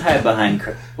curtains. I would hide behind.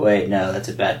 Wait, no, that's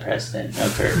a bad precedent. No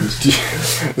curtains.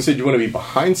 So do you want to be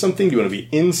behind something? Do you want to be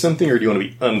in something? Or do you want to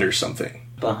be under something?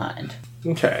 Behind.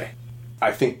 Okay.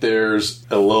 I think there's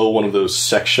below one of those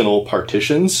sectional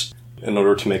partitions in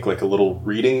order to make like a little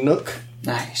reading nook.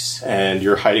 Nice. And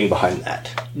you're hiding behind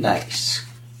that. Nice.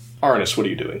 Arnis, what are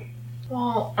you doing?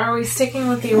 Well, are we sticking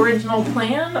with the original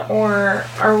plan, or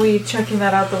are we checking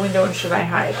that out the window and should I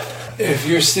hide? If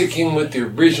you're sticking with the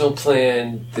original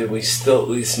plan, then we still at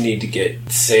least need to get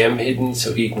Sam hidden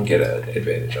so he can get an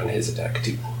advantage on his attack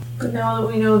too. But now that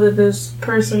we know that this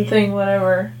person thing,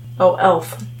 whatever... Oh,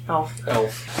 elf.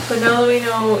 But now that we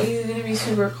know he's going to be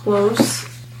super close,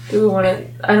 do we want to...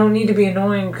 I don't need to be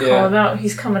annoying, call him out.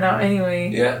 He's coming out anyway.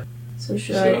 Yeah. So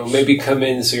should I... Maybe come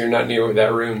in so you're not near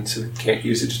that room so we can't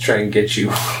use it to try and get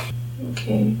you.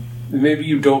 Okay. Maybe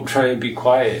you don't try and be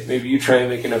quiet. Maybe you try and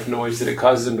make enough noise that it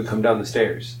causes him to come down the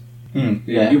stairs.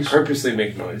 Yeah. You purposely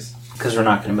make noise. Because we're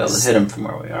not going to be able to hit him from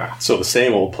where we are. So the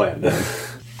same old plan then.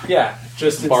 Yeah,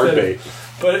 just Bard bait.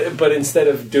 But instead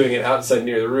of doing it outside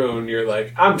near the room, you're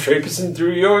like, I'm traipsing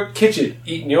through your kitchen,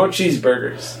 eating your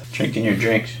cheeseburgers. Drinking your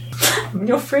drinks. In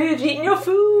your fridge, eating your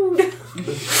food.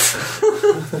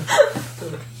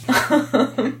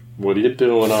 What are you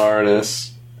doing,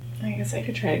 Arnis? I guess I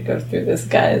could try to go through this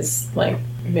guy's, like,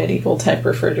 medieval type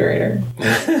refrigerator.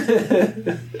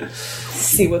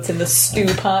 See what's in the stew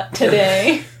pot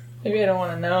today. Maybe I don't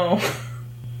want to know.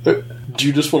 Do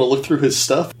you just want to look through his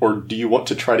stuff, or do you want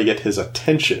to try to get his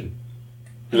attention?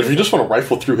 If you just want to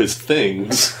rifle through his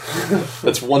things,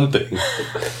 that's one thing.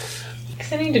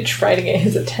 Because I need to try to get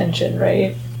his attention,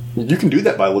 right? You can do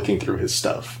that by looking through his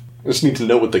stuff. You just need to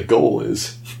know what the goal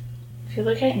is. I feel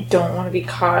like I don't want to be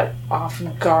caught off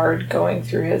guard going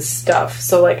through his stuff.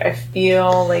 So, like, I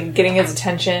feel like getting his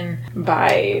attention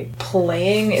by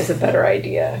playing is a better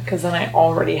idea. Because then I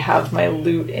already have my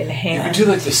loot in You hand. could do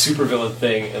like the supervillain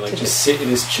thing and like just sit in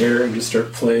his chair and just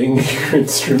start playing your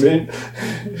instrument.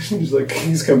 Just like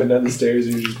he's coming down the stairs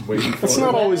and you're just waiting for It's him.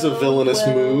 not always a villainous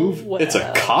well, move. well. It's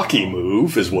a cocky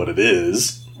move, is what it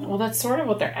is. Well, that's sort of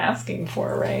what they're asking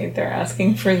for, right? They're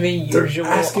asking for the They're usual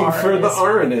asking for the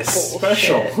Arnis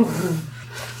special.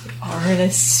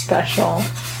 Arnis special.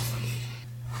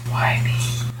 Why me?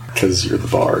 Because you're the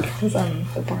bard. Because I'm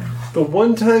the bard. The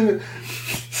one time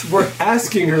we're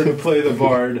asking her to play the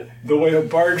bard the way a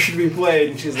bard should be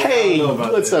played, and she's like, I Hey, don't know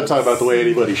about let's this. not talk about the way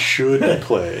anybody should be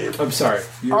played. I'm sorry.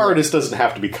 Artist doesn't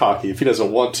have to be cocky if he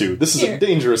doesn't want to. This is Here. a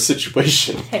dangerous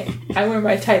situation. Hey, I wear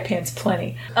my tight pants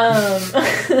plenty. Tight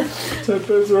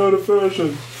pants are out of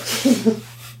fashion.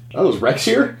 Oh, is Rex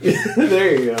here?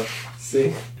 There you go.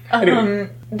 See?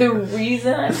 The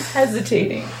reason I'm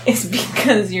hesitating is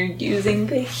because you're using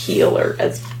the healer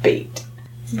as bait.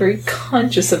 I'm very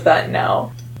conscious of that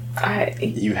now.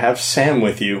 You have Sam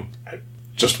with you. I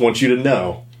just want you to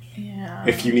know. Yeah.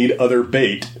 If you need other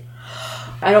bait.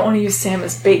 I don't want to use Sam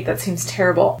as bait. That seems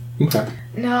terrible. Okay.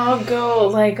 No, I'll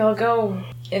go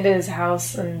into his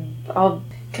house and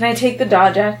can I take the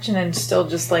dodge action and still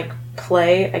just, like,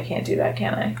 play? I can't do that,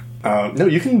 can I? No,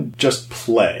 you can just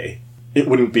play. It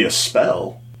wouldn't be a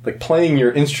spell. Like, playing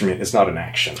your instrument is not an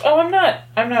action. Oh, I'm not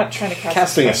trying to cast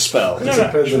Casting a a spell No, is no. an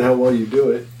Depends action. on how well you do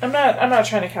it. I'm not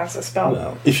trying to cast a spell.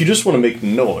 No. If you just want to make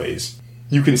noise,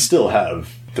 you can still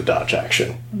have the dodge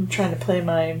action. I'm trying to play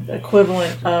my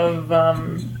equivalent of,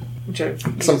 which I've So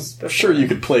used I'm before. sure you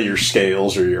could play your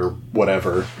scales or your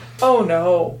whatever. Oh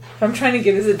no. If I'm trying to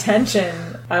get his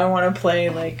attention, I want to play,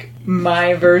 like,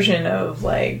 my version of,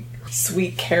 like,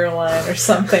 Sweet Caroline or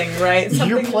something, right? Something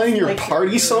You're playing that's, your like,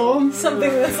 party song? Something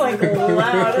that's, like,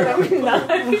 loud and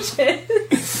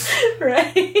obnoxious,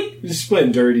 right? You're just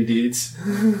playing Dirty Deeds.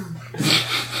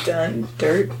 Done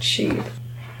dirt cheap.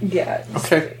 Yeah.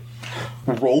 Okay.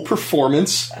 Roll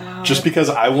performance, just because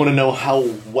I want to know how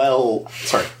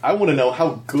I want to know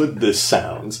how good this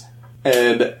sounds,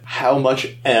 and how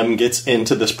much M gets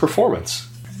into this performance.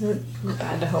 It's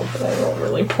bad to hope that I roll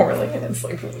really poorly and it's,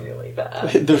 like, really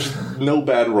bad. There's no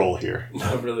bad roll here.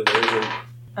 Not really, there isn't.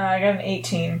 I got an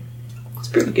 18. It's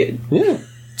pretty good. Yeah.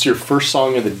 It's your first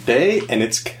song of the day, and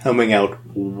it's coming out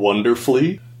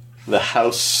wonderfully. The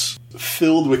house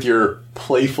filled with your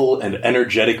playful and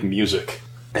energetic music.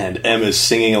 And Em is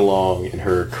singing along in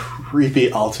her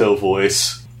creepy alto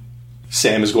voice.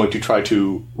 Sam is going to try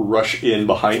to rush in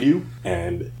behind you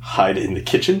and hide in the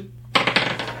kitchen.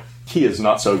 He is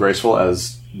not so graceful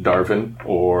as Darvin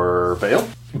or Vale,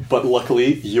 but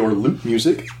luckily your lute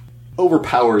music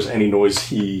overpowers any noise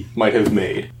he might have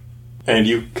made. And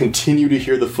you continue to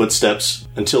hear the footsteps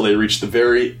until they reach the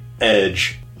very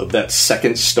edge of that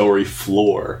second story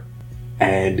floor,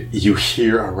 and you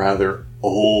hear a rather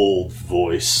old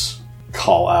voice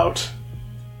call out,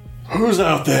 "Who's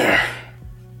out there?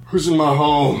 Who's in my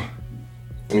home?"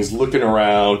 And he's looking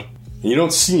around, and you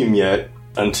don't see him yet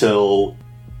until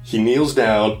he kneels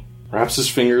down, wraps his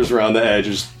fingers around the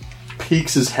edges,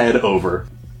 peeks his head over,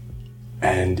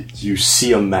 and you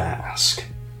see a mask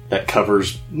that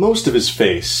covers most of his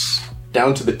face,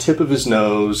 down to the tip of his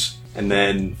nose, and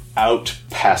then out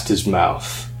past his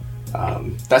mouth.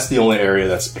 That's the only area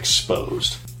that's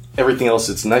exposed. Everything else,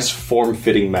 it's a nice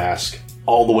form-fitting mask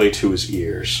all the way to his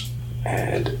ears.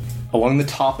 And along the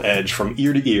top edge, from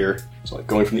ear to ear, so like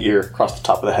going from the ear across the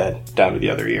top of the head, down to the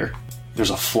other ear, there's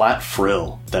a flat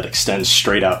frill that extends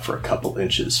straight out for a couple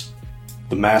inches.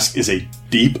 The mask is a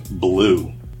deep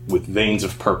blue with veins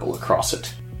of purple across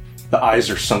it. The eyes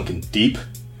are sunken deep.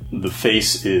 The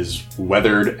face is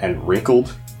weathered and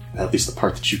wrinkled, at least the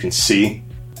part that you can see,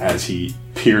 as he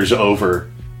peers over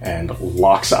and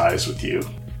locks eyes with you.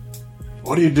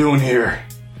 "What are you doing here?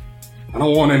 I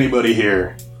don't want anybody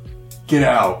here. Get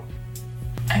out."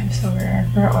 I'm so very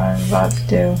forgot what I'm about to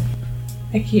do.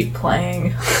 I keep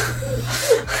playing.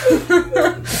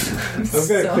 I've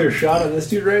got a clear shot on this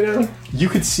dude right now. You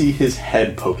could see his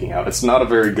head poking out. It's not a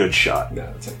very good shot. No,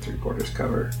 it's like 3/4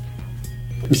 cover.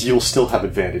 You'll still have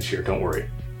advantage here, don't worry.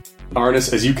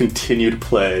 Arnis, as you continue to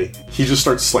play, he just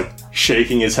starts like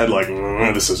shaking his head like,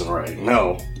 "This isn't right.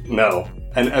 No.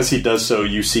 And as he does so,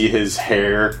 you see his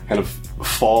hair kind of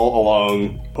fall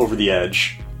along over the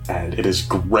edge, and it is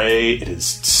gray. It is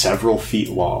several feet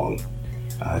long.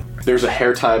 There's a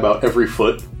hair tie about every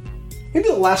foot. Maybe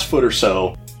the last foot or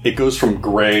so, it goes from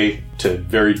gray to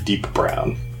very deep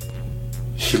brown.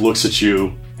 He looks at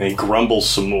you, and he grumbles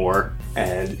some more,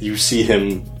 and you see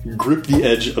him grip the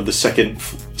edge of the second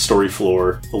story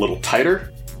floor a little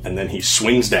tighter, and then he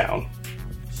swings down.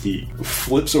 He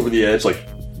flips over the edge, like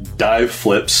dive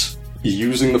flips,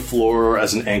 using the floor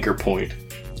as an anchor point.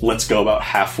 Lets go about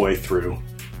halfway through,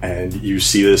 and you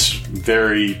see this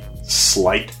very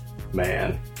slight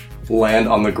man land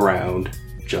on the ground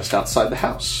just outside the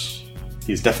house.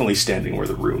 He's definitely standing where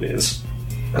the rune is.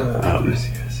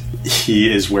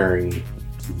 He is wearing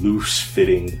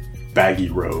loose-fitting, baggy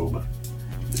robe.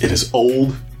 It is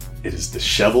old. It is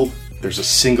disheveled. There's a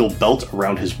single belt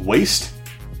around his waist.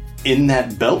 In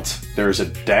that belt, there is a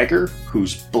dagger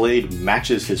whose blade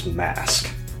matches his mask.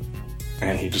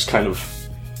 And he just kind of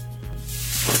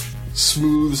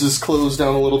smooths his clothes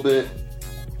down a little bit,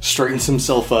 straightens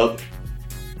himself up.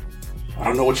 "I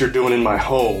don't know what you're doing in my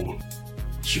home,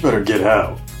 but you better get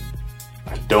out.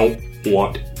 I don't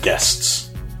want guests."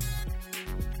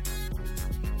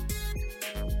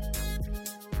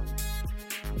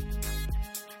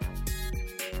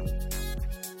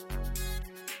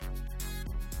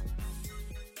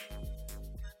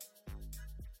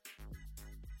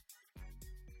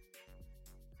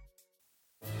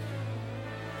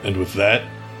 And with that,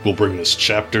 we'll bring this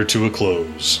chapter to a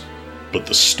close. But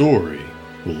the story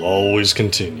will always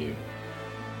continue.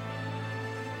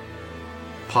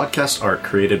 Podcast art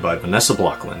created by Vanessa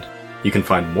Blockland. You can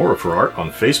find more of her art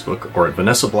on Facebook or at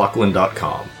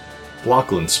vanessablockland.com.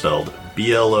 Blockland spelled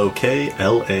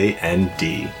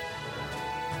Blokland.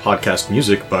 Podcast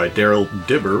music by Daryl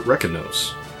Dibber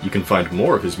Reconos. You can find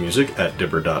more of his music at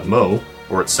dibber.mo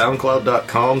or at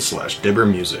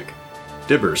soundcloud.com/dibbermusic.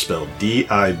 Dibber spelled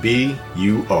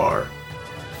Dibur.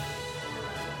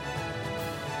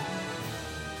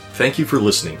 Thank you for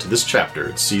listening to this chapter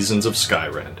at Seasons of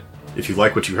Skyrend. If you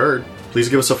like what you heard, please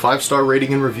give us a 5-star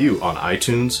rating and review on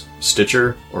iTunes,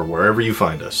 Stitcher, or wherever you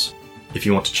find us. If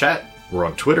you want to chat, we're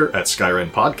on Twitter at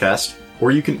Skyrend Podcast,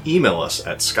 or you can email us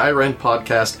at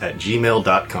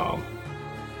skyrendpodcast@gmail.com.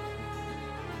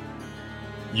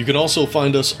 You can also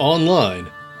find us online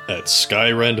at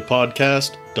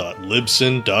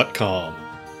skyrendpodcast.libsyn.com.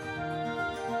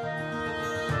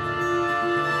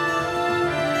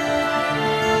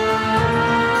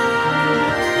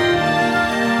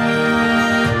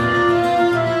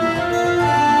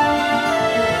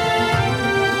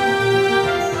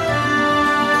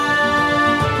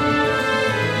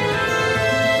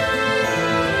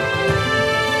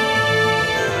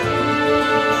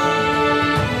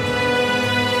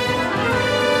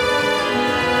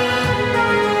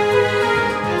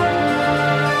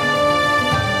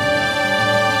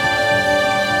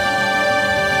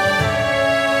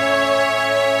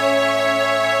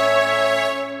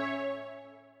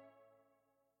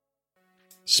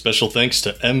 Special thanks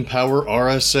to Empower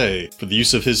RSA for the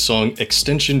use of his song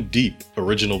Extension Deep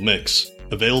Original Mix,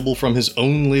 available from his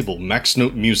own label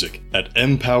Maxnote Music at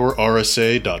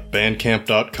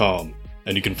empowerrsa.bandcamp.com,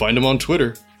 and you can find him on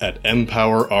Twitter at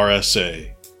Empower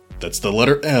RSA. That's the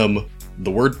letter M,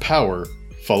 the word power,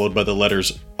 followed by the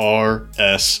letters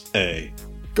RSA.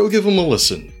 Go give them a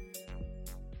listen.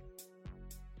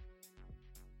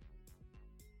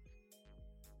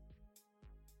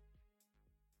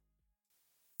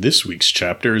 This week's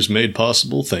chapter is made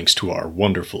possible thanks to our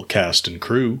wonderful cast and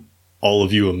crew, all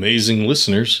of you amazing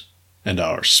listeners, and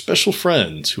our special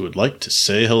friends who would like to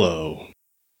say hello.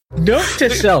 Note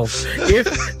to self,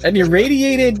 if an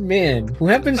irradiated man who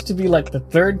happens to be like the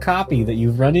third copy that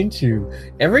you've run into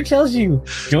ever tells you,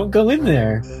 don't go in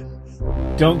there,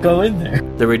 don't go in there.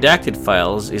 The Redacted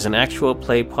Files is an actual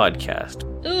play podcast.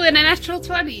 Ooh, and a natural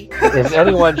 20. Is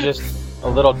anyone just a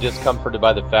little discomforted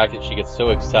by the fact that she gets so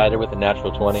excited with a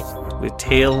natural 20? With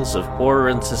tales of horror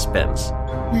and suspense.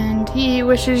 And he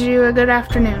wishes you a good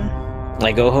afternoon.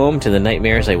 I go home to the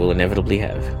nightmares I will inevitably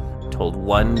have. Told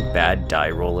one bad die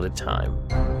roll at a time.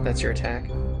 That's your attack?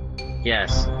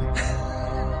 Yes.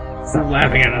 Stop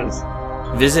laughing at us.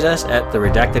 Visit us at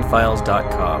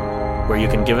theredactedfiles.com, where you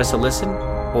can give us a listen,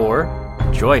 or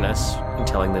join us in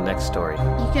telling the next story.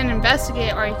 You can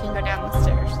investigate or you can go down the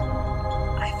stairs.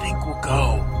 I think we'll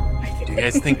go. Do you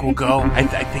guys think we'll go? I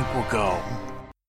think we'll go.